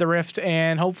stuff hit the Rift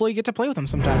and hopefully get to play with them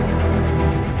sometime.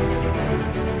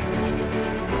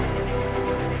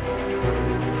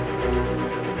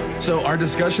 So our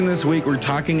discussion this week, we're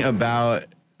talking about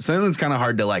something that's kind of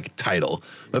hard to title,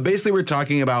 but basically we're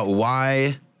talking about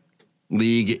why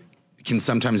League can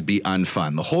sometimes be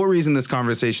unfun. The whole reason this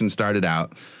conversation started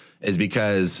out is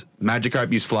because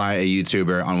Magikarp Used Fly, a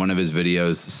YouTuber, on one of his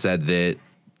videos said that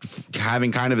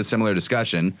having kind of a similar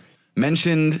discussion,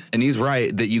 mentioned, and he's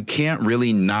right, that you can't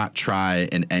really not try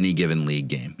in any given League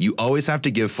game. You always have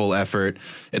to give full effort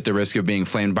at the risk of being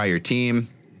flamed by your team,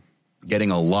 getting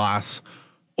a loss,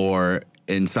 or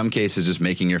in some cases just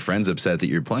making your friends upset that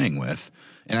you're playing with.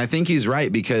 And I think he's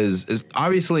right, because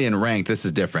obviously in ranked, this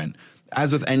is different.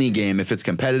 As with any game, if it's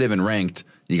competitive and ranked,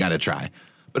 you got to try.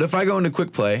 But if I go into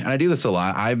quick play, and I do this a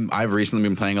lot, I've recently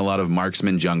been playing a lot of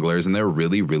marksman junglers, and they're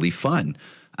really, really fun.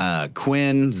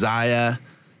 Quinn, Xayah,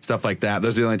 stuff like that.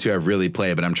 Those are the only two I've really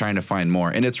played, but I'm trying to find more.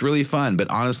 And it's really fun,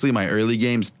 but honestly, my early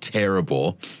game's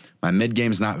terrible. My mid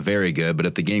game's not very good, but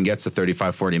if the game gets to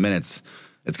 35, 40 minutes,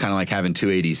 it's kind of like having 2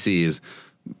 ADCs,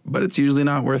 but it's usually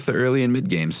not worth the early and mid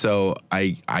game. So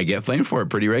I get flamed for it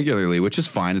pretty regularly, which is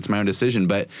fine. It's my own decision,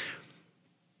 but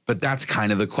that's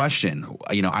kind of the question.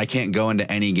 I can't go into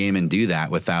any game and do that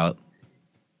without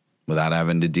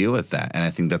having to deal with that. And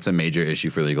I think that's a major issue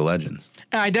for League of Legends.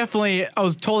 And I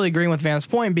was totally agreeing with Van's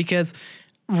point, because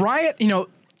Riot,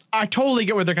 I totally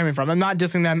get where they're coming from. I'm not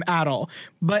dissing them at all.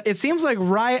 But it seems like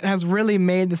Riot has really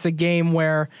made this a game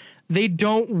where they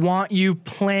don't want you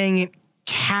playing it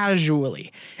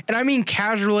casually. And I mean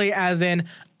casually as in,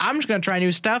 I'm just going to try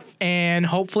new stuff and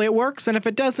hopefully it works. And if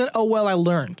it doesn't, oh well, I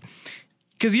learned.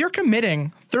 Because you're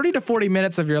committing 30 to 40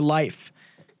 minutes of your life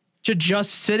to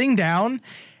just sitting down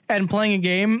and playing a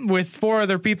game with 4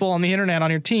 other people on the internet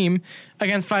on your team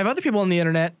against 5 other people on the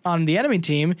internet on the enemy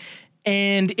team.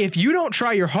 And if you don't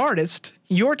try your hardest,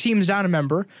 your team's down a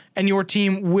member and your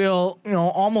team will,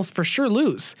 almost for sure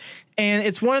lose. And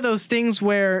it's one of those things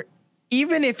where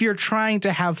even if you're trying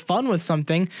to have fun with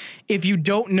something, if you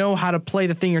don't know how to play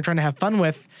the thing you're trying to have fun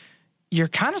with, you're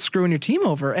kind of screwing your team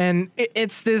over. And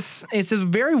it's this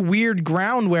very weird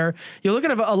ground where you look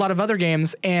at a lot of other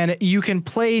games and you can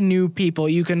play new people,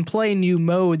 you can play new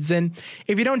modes. And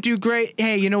if you don't do great,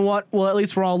 hey, you know what? Well, at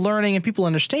least we're all learning and people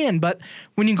understand. But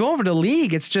when you go over to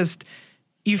League, it's just,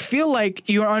 you feel like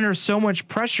you're under so much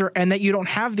pressure and that you don't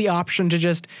have the option to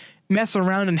just mess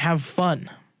around and have fun.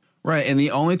 Right. And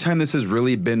the only time this has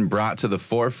really been brought to the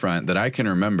forefront that I can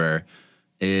remember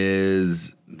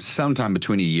is sometime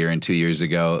between a year and 2 years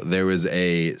ago. There was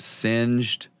a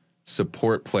Singed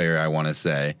support player, I want to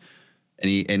say, and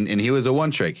he was a one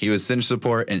trick. He was Singed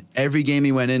support, and every game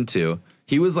he went into,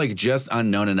 he was like just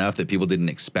unknown enough that people didn't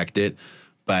expect it.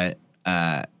 But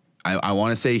I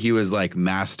want to say he was like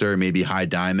master, maybe high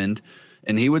diamond.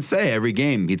 And he would say every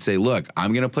game, he'd say, look,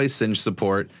 I'm going to play Singed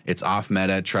support. It's off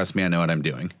meta. Trust me, I know what I'm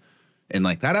doing. And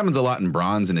like that happens a lot in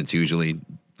bronze, and it's usually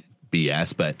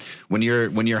BS. But when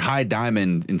you're high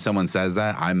diamond and someone says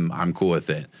that, I'm cool with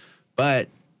it. But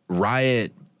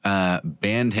Riot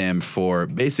banned him for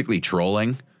basically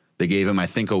trolling. They gave him, I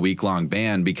think, a week-long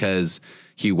ban because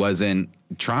he wasn't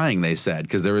trying, they said,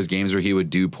 because there was games where he would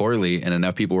do poorly and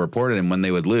enough people reported him when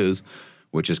they would lose,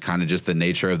 which is kind of just the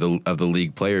nature of the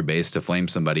league player base, to flame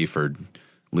somebody for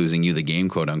losing you the game,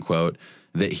 quote unquote,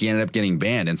 that he ended up getting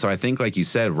banned. And so I think, like you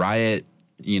said, Riot,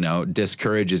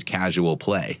 discourages casual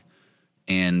play.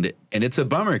 And it's a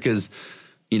bummer because,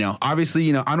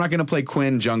 obviously, I'm not going to play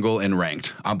Quinn jungle in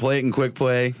ranked. I'll play it in quick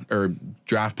play or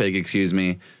draft pick, excuse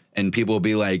me. And people will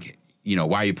be like,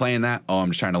 why are you playing that? Oh,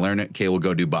 I'm just trying to learn it. Okay, we'll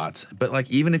go do bots. But like,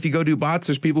 even if you go do bots,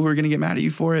 there's people who are going to get mad at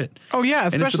you for it. Oh yeah,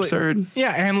 especially. And it's absurd.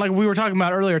 Yeah, and like we were talking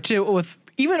about earlier too,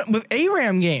 even with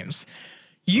ARAM games,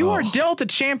 you are dealt a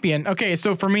champion. Okay,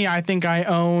 so for me, I think I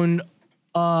own,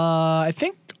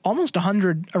 almost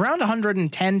 100, around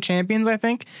 110 champions, I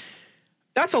think.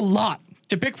 That's a lot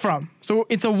to pick from. So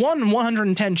it's a 1 in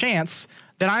 110 chance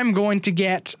that I'm going to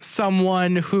get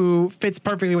someone who fits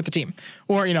perfectly with the team.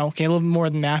 Or, a little more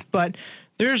than that. But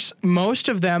there's most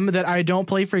of them that I don't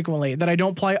play frequently, that I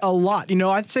don't play a lot.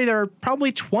 I'd say there are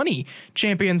probably 20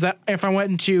 champions that if I went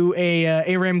into a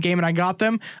ARAM game and I got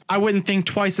them, I wouldn't think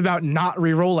twice about not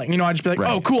re-rolling. I'd just be like,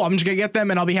 right. Oh, cool, I'm just going to get them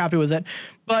and I'll be happy with it.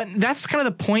 But that's kind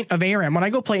of the point of ARAM. When I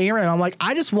go play ARAM, I'm like,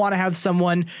 I just want to have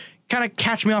someone kind of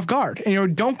catch me off guard.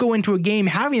 And don't go into a game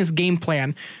having this game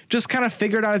plan. Just kind of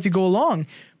figure it out as you go along.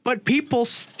 But people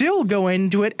still go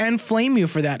into it and flame you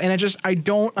for that. And I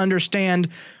don't understand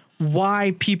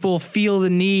why people feel the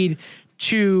need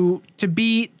to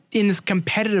be in this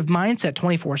competitive mindset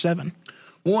 24/7.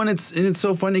 Well, and it's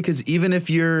so funny because even if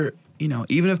you're,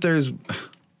 even if there's,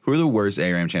 who are the worst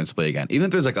ARAM champs to play again? Even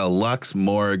if there's like a Lux,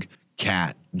 Morg,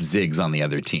 Cat, Ziggs on the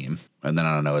other team, and then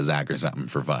I don't know, a Zach or something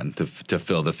for fun to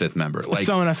fill the fifth member. Like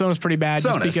Sona's pretty bad.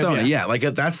 Sona, yeah. Like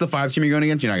if that's the 5 team you're going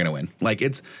against, you're not going to win. Like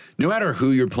it's no matter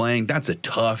who you're playing, that's a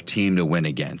tough team to win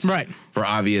against, right? For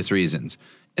obvious reasons.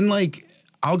 And like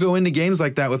I'll go into games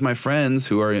like that with my friends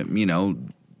who are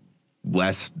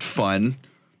less fun,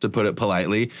 to put it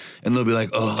politely, and they'll be like,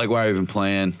 oh, like why are we even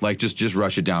playing? Like just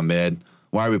rush it down mid.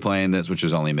 Why are we playing this? Which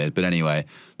is only mid. But anyway,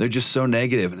 they're just so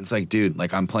negative. And it's like, dude,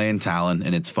 like I'm playing Talon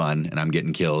and it's fun and I'm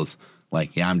getting kills.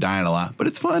 Like, yeah, I'm dying a lot, but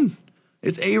it's fun.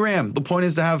 It's ARAM. The point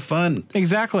is to have fun.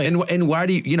 Exactly. And why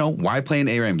do why play an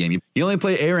ARAM game? You only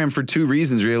play ARAM for 2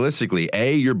 reasons, realistically.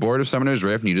 A, you're bored of Summoner's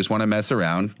Rift and you just want to mess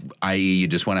around, i.e. you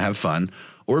just want to have fun.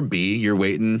 Or B, you're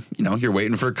waiting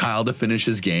for Kyle to finish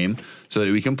his game so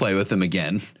that we can play with him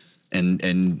again.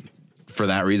 And for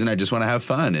that reason, I just want to have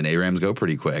fun, and ARAMs go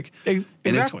pretty quick. Exactly.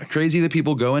 And it's crazy that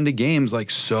people go into games like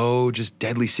so just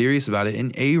deadly serious about it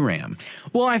in ARAM.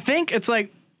 Well, I think it's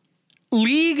like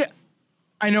League,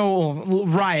 I know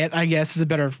Riot, I guess, is a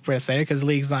better way to say it because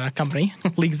League's not a company.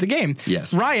 League's the game.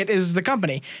 Yes. Riot is the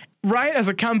company. Riot as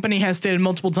a company has stated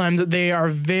multiple times that they are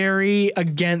very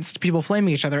against people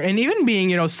flaming each other and even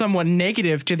being, somewhat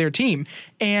negative to their team.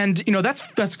 And,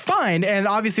 that's fine. And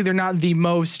obviously they're not the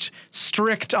most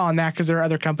strict on that because there are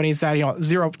other companies that,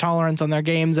 zero tolerance on their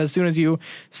games. As soon as you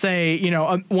say,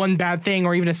 one bad thing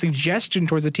or even a suggestion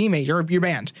towards a teammate, you're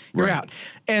banned. You're out.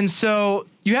 And so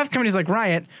you have companies like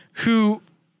Riot who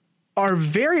are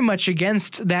very much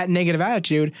against that negative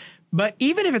attitude. But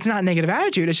even if it's not negative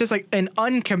attitude, it's just like an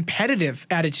uncompetitive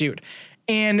attitude.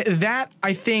 And that,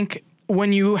 I think,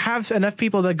 when you have enough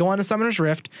people that go on to Summoner's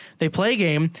Rift, they play a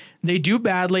game, they do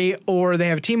badly, or they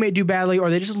have a teammate do badly, or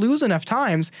they just lose enough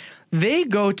times, they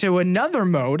go to another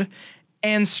mode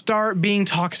and start being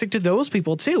toxic to those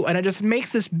people too. And it just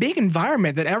makes this big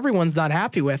environment that everyone's not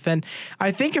happy with. And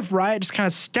I think if Riot just kind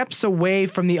of steps away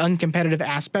from the uncompetitive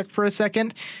aspect for a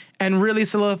second and really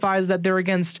solidifies that they're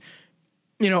against,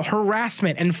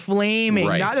 harassment and flaming,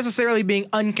 Right. not necessarily being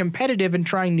uncompetitive and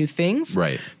trying new things.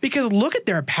 Right. Because look at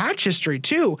their patch history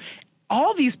too.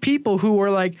 All these people who were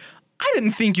like, I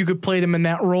didn't think you could play them in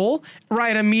that role.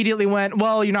 Riot immediately went,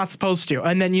 well, you're not supposed to.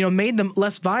 And then, made them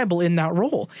less viable in that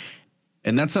role.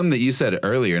 And that's something that you said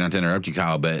earlier, not to interrupt you,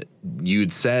 Kyle, but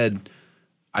you'd said,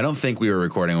 I don't think we were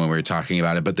recording when we were talking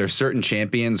about it, but there's certain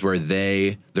champions where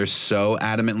they're so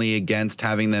adamantly against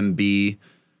having them be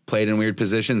played in weird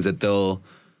positions that they'll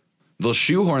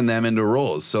shoehorn them into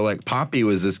roles. So like Poppy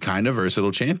was this kind of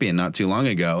versatile champion not too long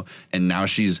ago, and now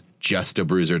she's just a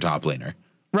bruiser top laner.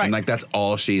 Right. And like that's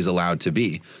all she's allowed to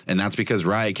be. And that's because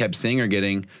Riot kept seeing her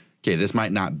getting, okay, this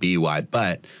might not be why,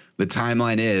 but the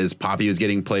timeline is Poppy was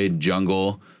getting played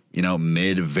jungle,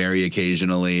 mid very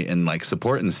occasionally and like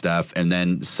support and stuff. And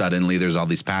then suddenly there's all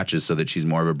these patches so that she's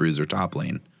more of a bruiser top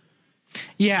lane.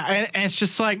 Yeah, and it's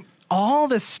just like all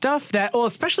this stuff that,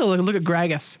 especially look at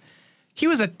Gragas. He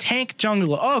was a tank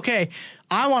jungler. Oh, okay,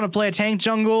 I want to play a tank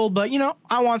jungle, but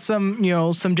I want some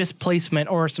displacement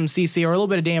or some CC or a little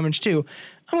bit of damage too.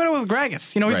 I'm gonna go with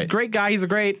Gragas. He's Right. a great guy. He's a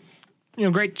great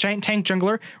tank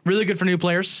jungler. Really good for new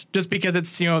players, just because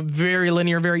it's very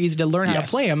linear, very easy to learn how to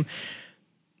Yes. play him.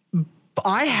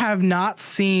 I have not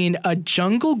seen a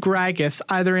jungle Gragas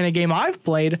either in a game I've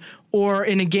played or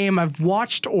in a game I've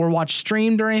watched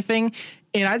streamed or anything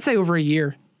in, I'd say, over a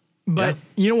year. But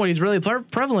you know what he's really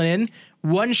prevalent in?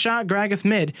 One-shot Gragas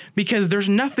mid, because there's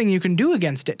nothing you can do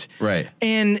against it. Right.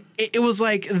 And it was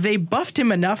like they buffed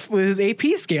him enough with his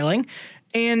AP scaling,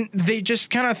 and they just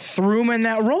kind of threw him in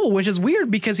that role, which is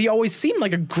weird because he always seemed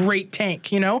like a great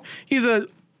tank, He's a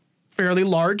fairly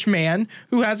large man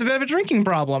who has a bit of a drinking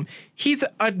problem. He's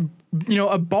a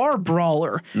bar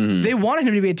brawler. Mm-hmm. They wanted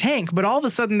him to be a tank, but all of a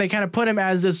sudden they kind of put him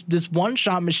as this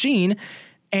one-shot machine,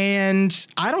 and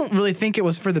I don't really think it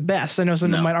was for the best. I know some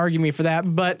people might argue me for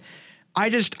that, but I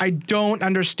don't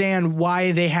understand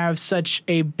why they have such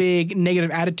a big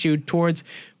negative attitude towards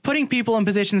putting people in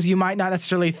positions you might not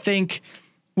necessarily think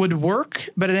would work,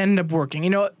 but it ended up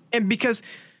working, and because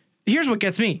here's what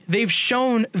gets me. They've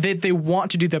shown that they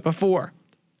want to do that before.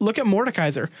 Look at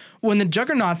Mordekaiser. When the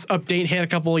Juggernauts update hit a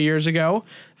couple of years ago,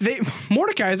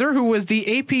 Mordekaiser, who was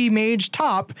the AP mage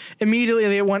top, immediately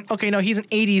they went, okay, no, he's an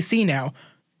ADC now.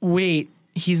 Wait,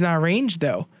 he's not ranged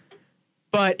though.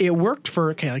 But it worked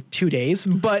for like 2 days.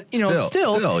 But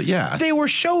still, yeah. They were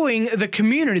showing the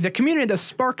community, the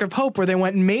spark of hope, where they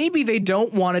went, maybe they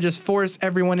don't want to just force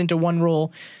everyone into one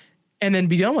role and then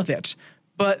be done with it.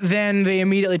 But then they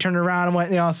immediately turned around and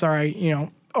went, sorry,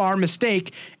 our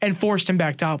mistake, and forced him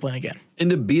back top lane again.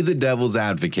 And to be the devil's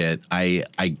advocate, I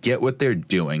get what they're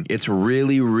doing. It's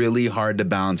really, really hard to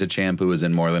balance a champ who is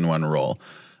in more than one role.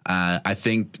 I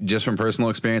think just from personal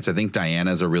experience, I think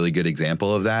Diana's a really good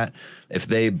example of that. If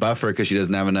they buff her because she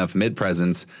doesn't have enough mid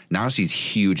presence, now she's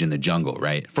huge in the jungle,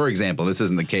 right? For example, this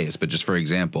isn't the case, but just for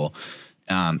example,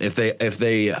 if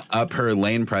they up her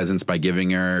lane presence by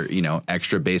giving her,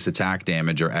 extra base attack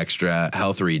damage or extra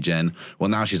health regen, well,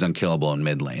 now she's unkillable in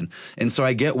mid lane. And so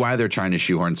I get why they're trying to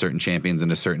shoehorn certain champions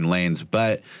into certain lanes,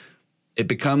 but it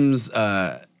becomes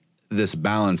this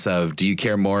balance of, do you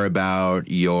care more about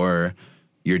your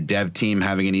dev team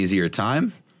having an easier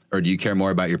time, or do you care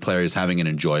more about your players having an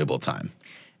enjoyable time?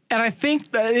 And I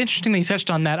think that interestingly you touched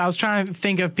on that. I was trying to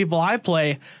think of people I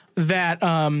play that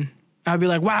I'd be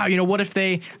like, wow, what if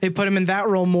they put him in that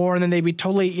role more, and then they'd be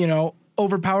totally,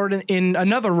 overpowered in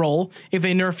another role if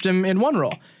they nerfed him in one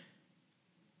role.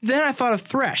 Then I thought of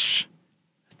Thresh.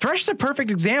 Thresh is a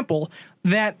perfect example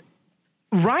that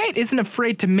Riot isn't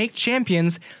afraid to make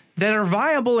champions that are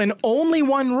viable in only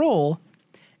one role,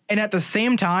 and at the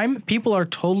same time, people are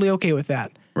totally okay with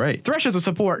that. Right. Thresh is a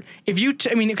support. If you,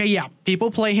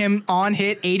 people play him on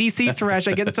hit, ADC Thresh,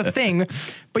 I get it's a thing,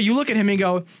 but you look at him and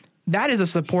go, that is a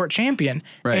support champion.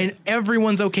 Right. And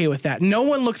everyone's okay with that. No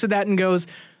one looks at that and goes,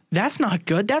 that's not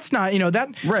good. That's not, that.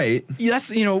 Right. That's,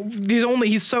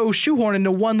 he's so shoehorned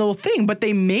into one little thing, but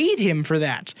they made him for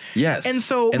that. Yes. And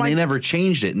so they never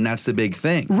changed it, and that's the big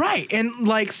thing. Right. And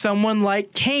like someone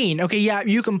like Kayn. Okay, yeah,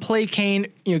 you can play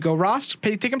Kayn, go Rost,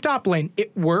 take him top lane.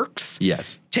 It works.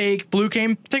 Yes. Take Blue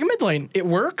Kayn, take him mid lane. It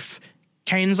works.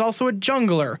 Kayn's also a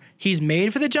jungler. He's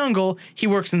made for the jungle. He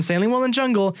works insanely well in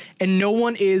jungle, and no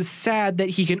one is sad that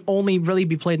he can only really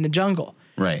be played in the jungle.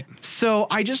 Right. So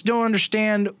I just don't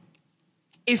understand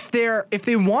if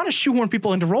they want to shoehorn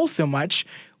people into roles so much,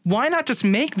 why not just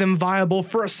make them viable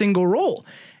for a single role?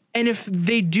 And if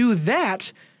they do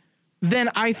that, then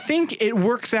I think it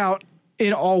works out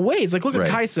in all ways. Like, look at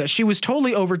Right. Kai'Sa. She was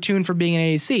totally overtuned for being an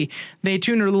ADC. They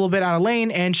tuned her a little bit out of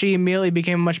lane, and she immediately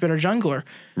became a much better jungler.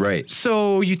 Right.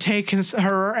 So you take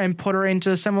her and put her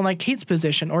into someone like Kate's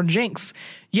position or Jinx.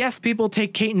 Yes, people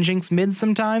take Kate and Jinx mid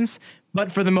sometimes,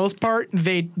 but for the most part,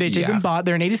 they take Yeah. them bot.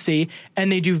 They're an ADC,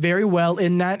 and they do very well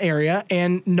in that area,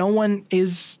 and no one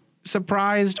is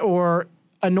surprised or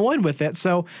annoyed with it.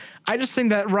 So I just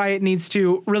think that Riot needs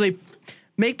to really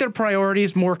make their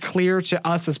priorities more clear to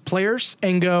us as players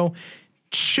and go,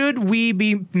 should we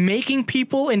be making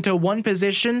people into one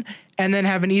position and then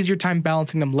have an easier time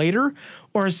balancing them later,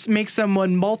 or make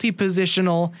someone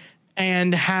multi-positional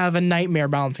and have a nightmare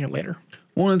balancing it later?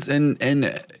 Well, it's,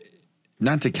 and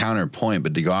not to counterpoint,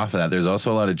 but to go off of that, there's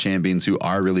also a lot of champions who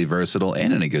are really versatile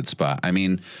and in a good spot. I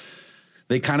mean,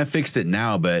 they kind of fixed it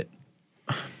now, but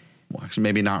well, actually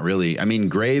maybe not really. I mean,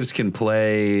 Graves can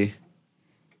play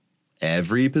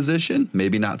every position,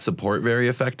 maybe not support very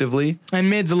effectively. And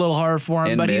mid's a little hard for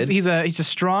him, And but mid? he's a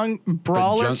strong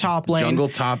brawler top lane. Jungle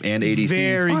top and ADC.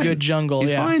 Very he's fine. good jungle,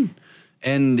 He's yeah. fine.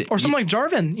 And Or someone like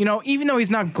Jarvan. You know, even though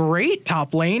he's not great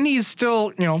top lane, he's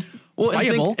still, you know, well,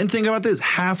 playable. and think about this: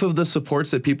 half of the supports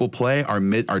that people play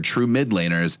are true mid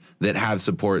laners that have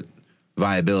support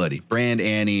viability. Brand,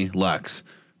 Annie, Lux,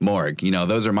 Morg. You know,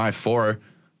 those are my 4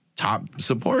 top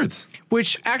supports.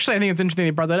 Which actually, I think it's interesting they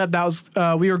brought that up. That was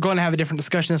we were going to have a different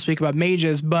discussion this week about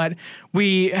mages, but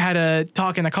we had a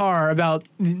talk in the car about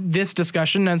this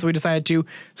discussion, and so we decided to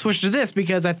switch to this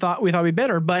because we thought it'd be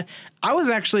better. But I was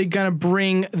actually going to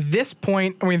bring this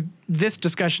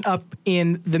discussion up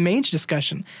in the mage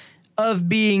discussion of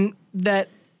being that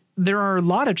there are a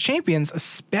lot of champions,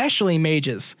 especially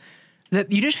mages,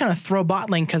 that you just kind of throw bot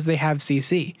lane because they have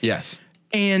CC. Yes.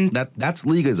 And That's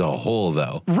league as a whole,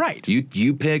 though. Right.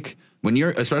 You pick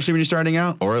especially when you're starting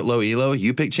out or at low elo,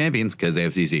 you pick champions because they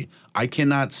have CC. I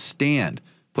cannot stand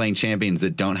playing champions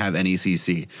that don't have any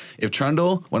CC. If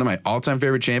Trundle, one of my all-time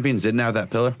favorite champions, didn't have that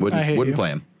pillar, wouldn't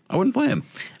play him. I wouldn't play him.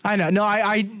 I know. No,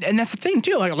 I and that's the thing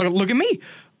too. Like, look at me.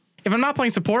 If I'm not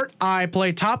playing support, I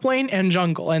play top lane and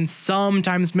jungle, and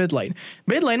sometimes mid lane.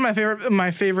 Mid lane,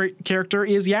 my favorite character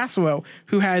is Yasuo,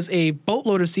 who has a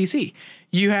boatload of CC.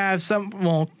 You have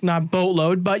not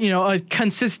boatload, but a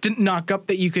consistent knockup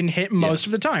that you can hit most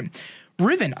of the time.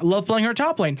 Riven, I love playing her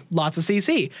top lane, lots of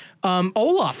CC.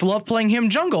 Olaf, love playing him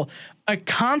jungle, a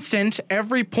constant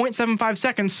every 0.75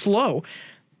 seconds slow.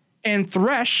 And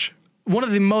Thresh, one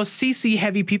of the most CC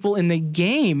heavy people in the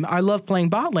game. I love playing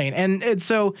bot lane. And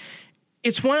so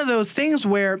it's one of those things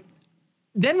where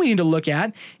then we need to look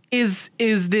at is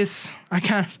this,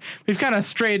 we've kind of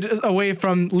strayed away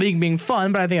from League being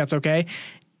fun, but I think that's okay.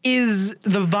 Is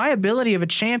the viability of a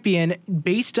champion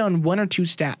based on 1 or 2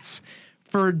 stats?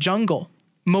 For jungle,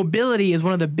 mobility is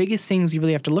one of the biggest things you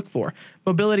really have to look for.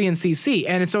 Mobility and CC.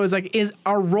 And so it's like,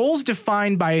 are roles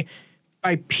defined by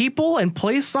people and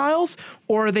play styles,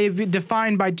 or are they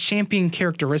defined by champion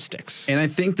characteristics? And I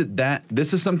think that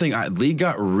this is something League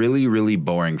got really, really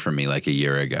boring for me like a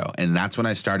year ago. And that's when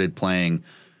I started playing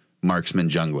marksman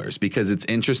junglers, because it's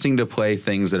interesting to play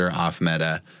things that are off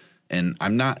meta. And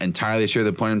I'm not entirely sure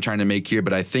the point I'm trying to make here,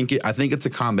 but I think it's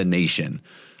a combination.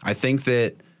 I think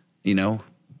that,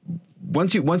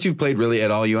 once you've played really at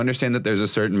all, you understand that there's a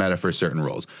certain meta for certain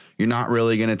roles. You're not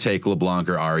really going to take LeBlanc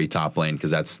or Ahri top lane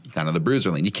because that's kind of the bruiser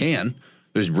lane. You can.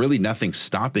 There's really nothing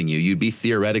stopping you. You'd be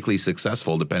theoretically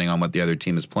successful depending on what the other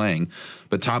team is playing.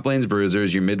 But top lane's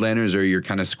bruisers, your mid laners are your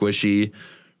kind of squishy,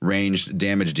 ranged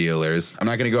damage dealers. I'm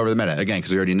not going to go over the meta again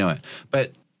because we already know it.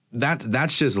 But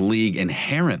that's just League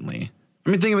inherently. I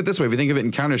mean, think of it this way. If you think of it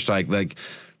in Counter-Strike, like,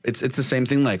 it's the same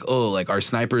thing, like, our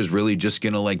sniper is really just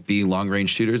gonna be long range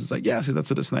shooters. It's like, yeah,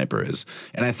 that's what a sniper is.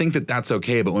 And I think that that's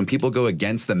okay. But when people go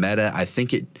against the meta, I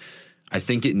think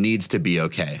it needs to be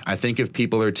okay. I think if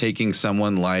people are taking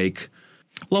someone like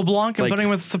LeBlanc and putting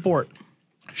him with support.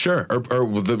 Sure. Or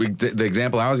the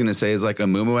example I was gonna say is like a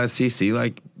Mumu SCC,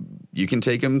 like, you can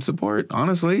take him support,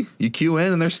 honestly. You queue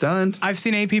in and they're stunned. I've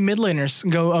seen AP mid laners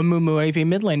go a Mumu AP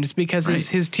mid lane just because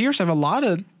his tiers have a lot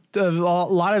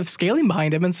of scaling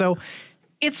behind him, and so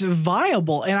it's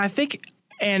viable. And I think,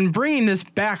 and bringing this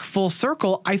back full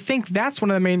circle, I think that's one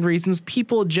of the main reasons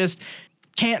people just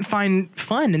can't find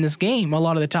fun in this game a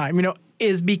lot of the time,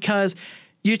 is because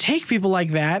you take people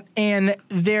like that and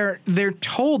they're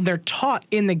taught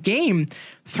in the game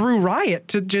through Riot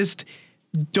to just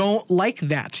don't like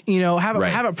that,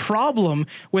 have a problem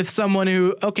with someone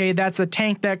who, okay, that's a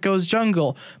tank that goes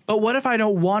jungle, but what if I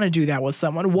don't want to do that with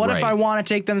someone? What if I want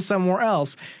to take them somewhere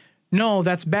else? No,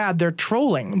 that's bad. They're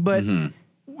trolling, but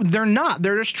they're not.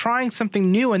 They're just trying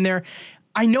something new, and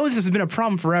I know this has been a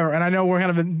problem forever, and I know we're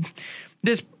kind of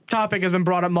this topic has been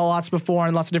brought up lots before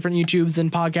and lots of different YouTubes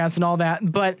and podcasts and all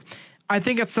that, but I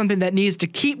think it's something that needs to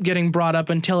keep getting brought up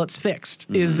until it's fixed,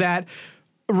 is that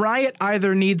Riot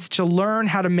either needs to learn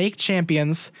how to make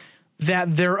champions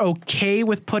that they're okay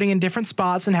with putting in different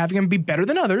spots and having them be better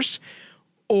than others,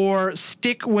 or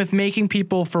stick with making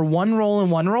people for one role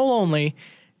and one role only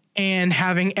and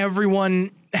having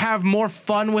everyone have more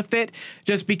fun with it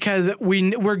just because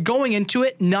we're going into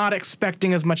it not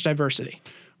expecting as much diversity.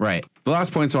 Right. The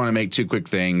last points I want to make, two quick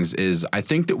things, is I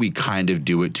think that we kind of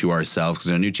do it to ourselves because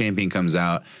when a new champion comes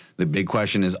out, the big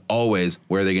question is always,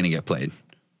 where are they going to get played?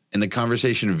 And the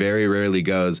conversation very rarely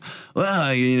goes,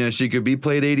 well, she could be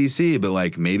played ADC, but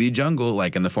like maybe jungle,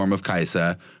 like in the form of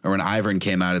Kai'Sa. Or when Ivern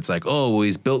came out, it's like, oh, well,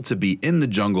 he's built to be in the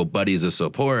jungle, but he's a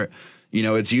support.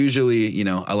 It's usually,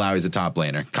 Alawi's a top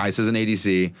laner. Kai'Sa's an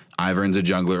ADC, Ivern's a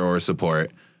jungler or a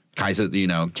support.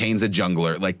 Kai'Sa, Kane's a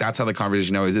jungler. Like, that's how the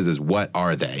conversation always is what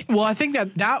are they? Well, I think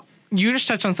that you just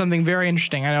touched on something very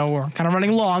interesting. I know we're kind of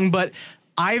running long, but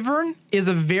Ivern is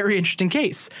a very interesting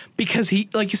case because he,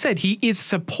 like you said, he is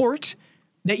support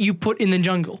that you put in the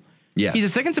jungle. Yes. He's a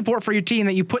second support for your team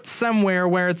that you put somewhere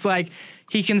where it's like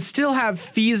he can still have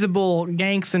feasible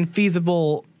ganks and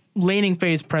feasible laning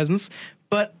phase presence,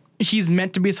 but he's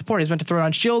meant to be a support. He's meant to throw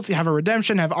down shields, have a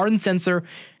redemption, have Ardent Sensor,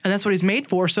 and that's what he's made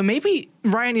for. So maybe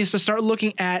Riot needs to start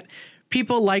looking at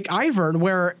people like Ivern,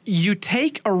 where you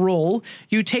take a role,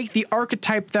 you take the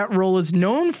archetype that role is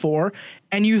known for,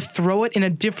 and you throw it in a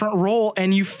different role,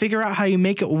 and you figure out how you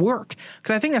make it work.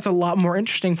 Because I think that's a lot more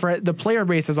interesting for the player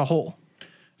base as a whole.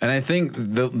 And I think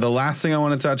the last thing I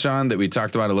want to touch on that we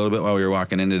talked about a little bit while we were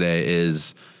walking in today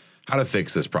is how to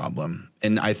fix this problem.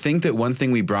 And I think that one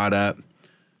thing we brought up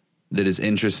that is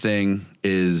interesting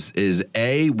is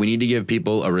we need to give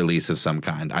people a release of some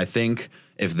kind. I think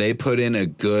if they put in a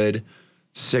good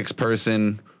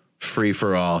 6-person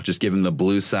free-for-all, just give them the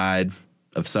blue side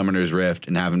of Summoner's Rift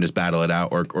and have them just battle it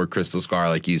out, or Crystal Scar,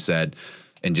 like you said,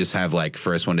 and just have like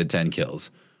first 1 to 10 kills.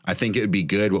 I think it would be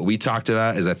good. What we talked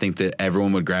about is I think that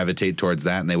everyone would gravitate towards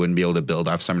that and they wouldn't be able to build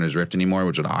off Summoner's Rift anymore,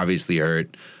 which would obviously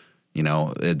hurt,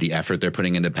 the effort they're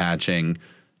putting into patching,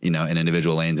 in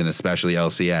individual lanes and especially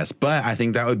LCS. But I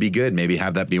think that would be good. Maybe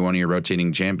have that be one of your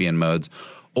rotating champion modes.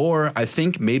 Or I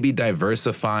think maybe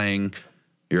diversifying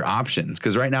your options.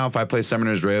 Because right now, if I play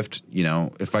Summoner's Rift,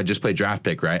 if I just play draft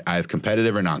pick, right, I have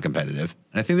competitive or non-competitive.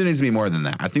 And I think there needs to be more than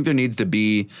that. I think there needs to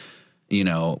be,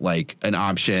 like an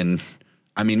option.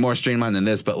 I mean, more streamlined than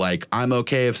this, but like, I'm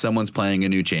okay if someone's playing a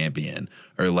new champion,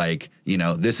 or like,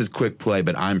 this is quick play,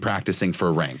 but I'm practicing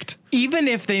for ranked. Even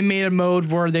if they made a mode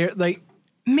where they're like,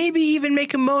 maybe even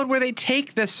make a mode where they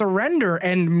take the surrender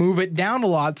and move it down a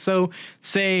lot. So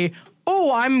say,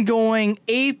 oh, I'm going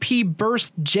AP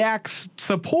burst Jax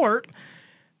support.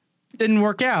 Didn't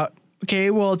work out.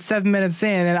 Okay, well, it's 7 minutes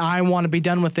in and I want to be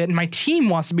done with it and my team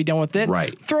wants to be done with it.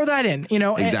 Right. Throw that in,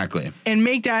 Exactly. And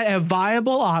make that a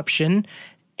viable option.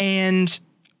 And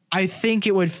I think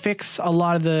it would fix a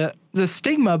lot of the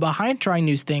stigma behind trying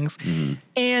new things. Mm-hmm.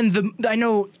 And I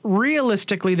know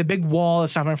realistically the big wall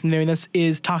that's stopping from doing this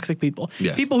is toxic people.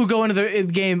 Yes. People who go into the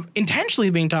game intentionally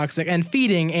being toxic and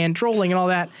feeding and trolling and all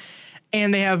that.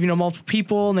 And they have, multiple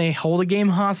people and they hold a game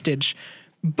hostage.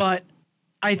 But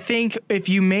I think if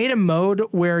you made a mode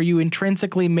where you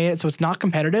intrinsically made it so it's not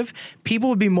competitive, people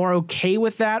would be more okay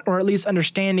with that, or at least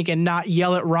understanding and not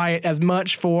yell at Riot as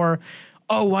much for,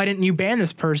 oh, why didn't you ban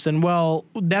this person? Well,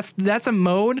 that's a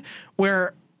mode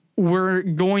where we're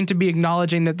going to be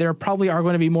acknowledging that there probably are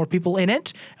going to be more people in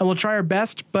it, and we'll try our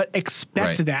best, but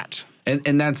expect that.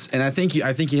 And I think you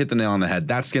hit the nail on the head.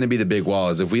 That's going to be the big wall,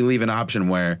 is if we leave an option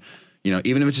where,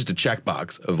 even if it's just a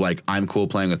checkbox of like, I'm cool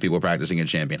playing with people practicing a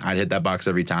champion, I'd hit that box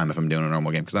every time if I'm doing a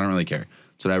normal game because I don't really care.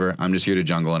 It's whatever. I'm just here to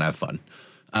jungle and have fun.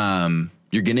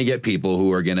 You're going to get people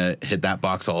who are going to hit that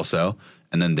box also,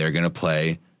 and then they're going to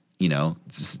play,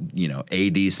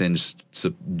 AD since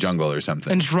jungle or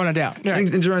something. And just run it down. Yeah. And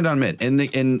just run it down mid.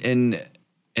 And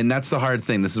that's the hard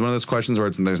thing. This is one of those questions where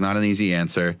there's not an easy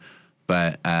answer.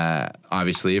 But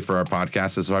obviously, for our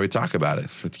podcast, that's why we talk about it,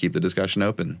 to keep the discussion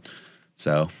open.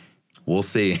 So we'll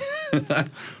see.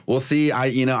 We'll see.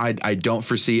 I don't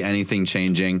foresee anything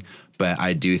changing, but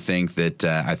I do think that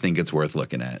I think it's worth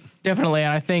looking at. Definitely,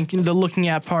 and I think the looking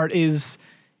at part is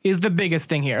the biggest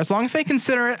thing here. As long as they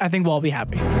consider it, I think we'll all be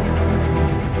happy.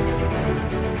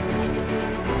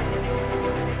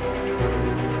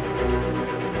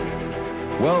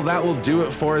 Well, that will do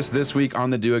it for us this week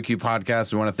on the DuoQ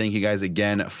podcast. We want to thank you guys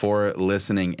again for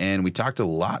listening in. We talked a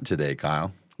lot today,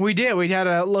 Kyle. We did. We had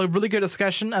a really good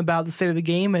discussion about the state of the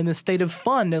game and the state of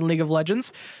fun in League of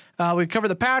Legends. We covered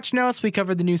the patch notes, we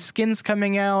covered the new skins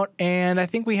coming out, and I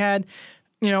think we had,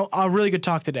 a really good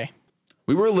talk today.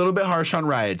 We were a little bit harsh on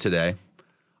Riot today.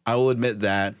 I will admit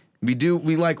that. We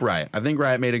like Riot. I think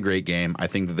Riot made a great game. I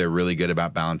think that they're really good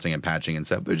about balancing and patching and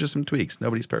stuff. There's just some tweaks.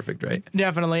 Nobody's perfect, right?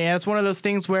 Definitely. And it's one of those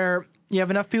things where you have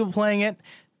enough people playing it.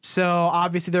 So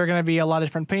obviously there are going to be a lot of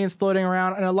different opinions floating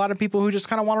around and a lot of people who just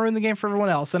kind of want to ruin the game for everyone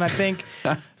else. And I think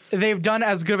they've done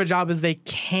as good of a job as they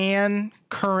can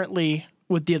currently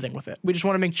with dealing with it. We just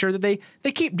want to make sure that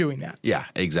they keep doing that. Yeah,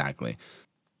 exactly.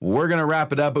 We're going to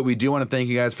wrap it up, but we do want to thank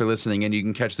you guys for listening. And you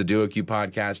can catch the DuoQ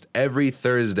podcast every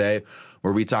Thursday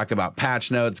where we talk about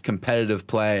patch notes, competitive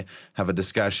play, have a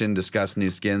discussion, discuss new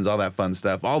skins, all that fun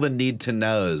stuff, all the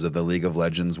need-to-knows of the League of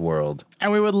Legends world.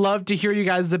 And we would love to hear you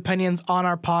guys' opinions on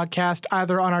our podcast,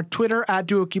 either on our Twitter at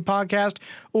DuoQ Podcast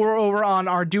or over on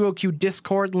our DuoQ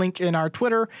Discord link in our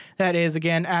Twitter. That is,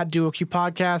 again, at DuoQ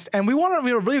Podcast. And we want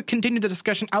to really continue the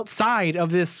discussion outside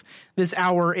of this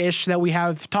hour-ish that we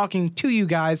have talking to you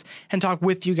guys and talk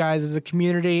with you guys as a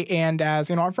community and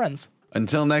as our friends.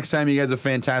 Until next time, you guys have a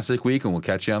fantastic week, and we'll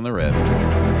catch you on the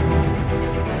Rift.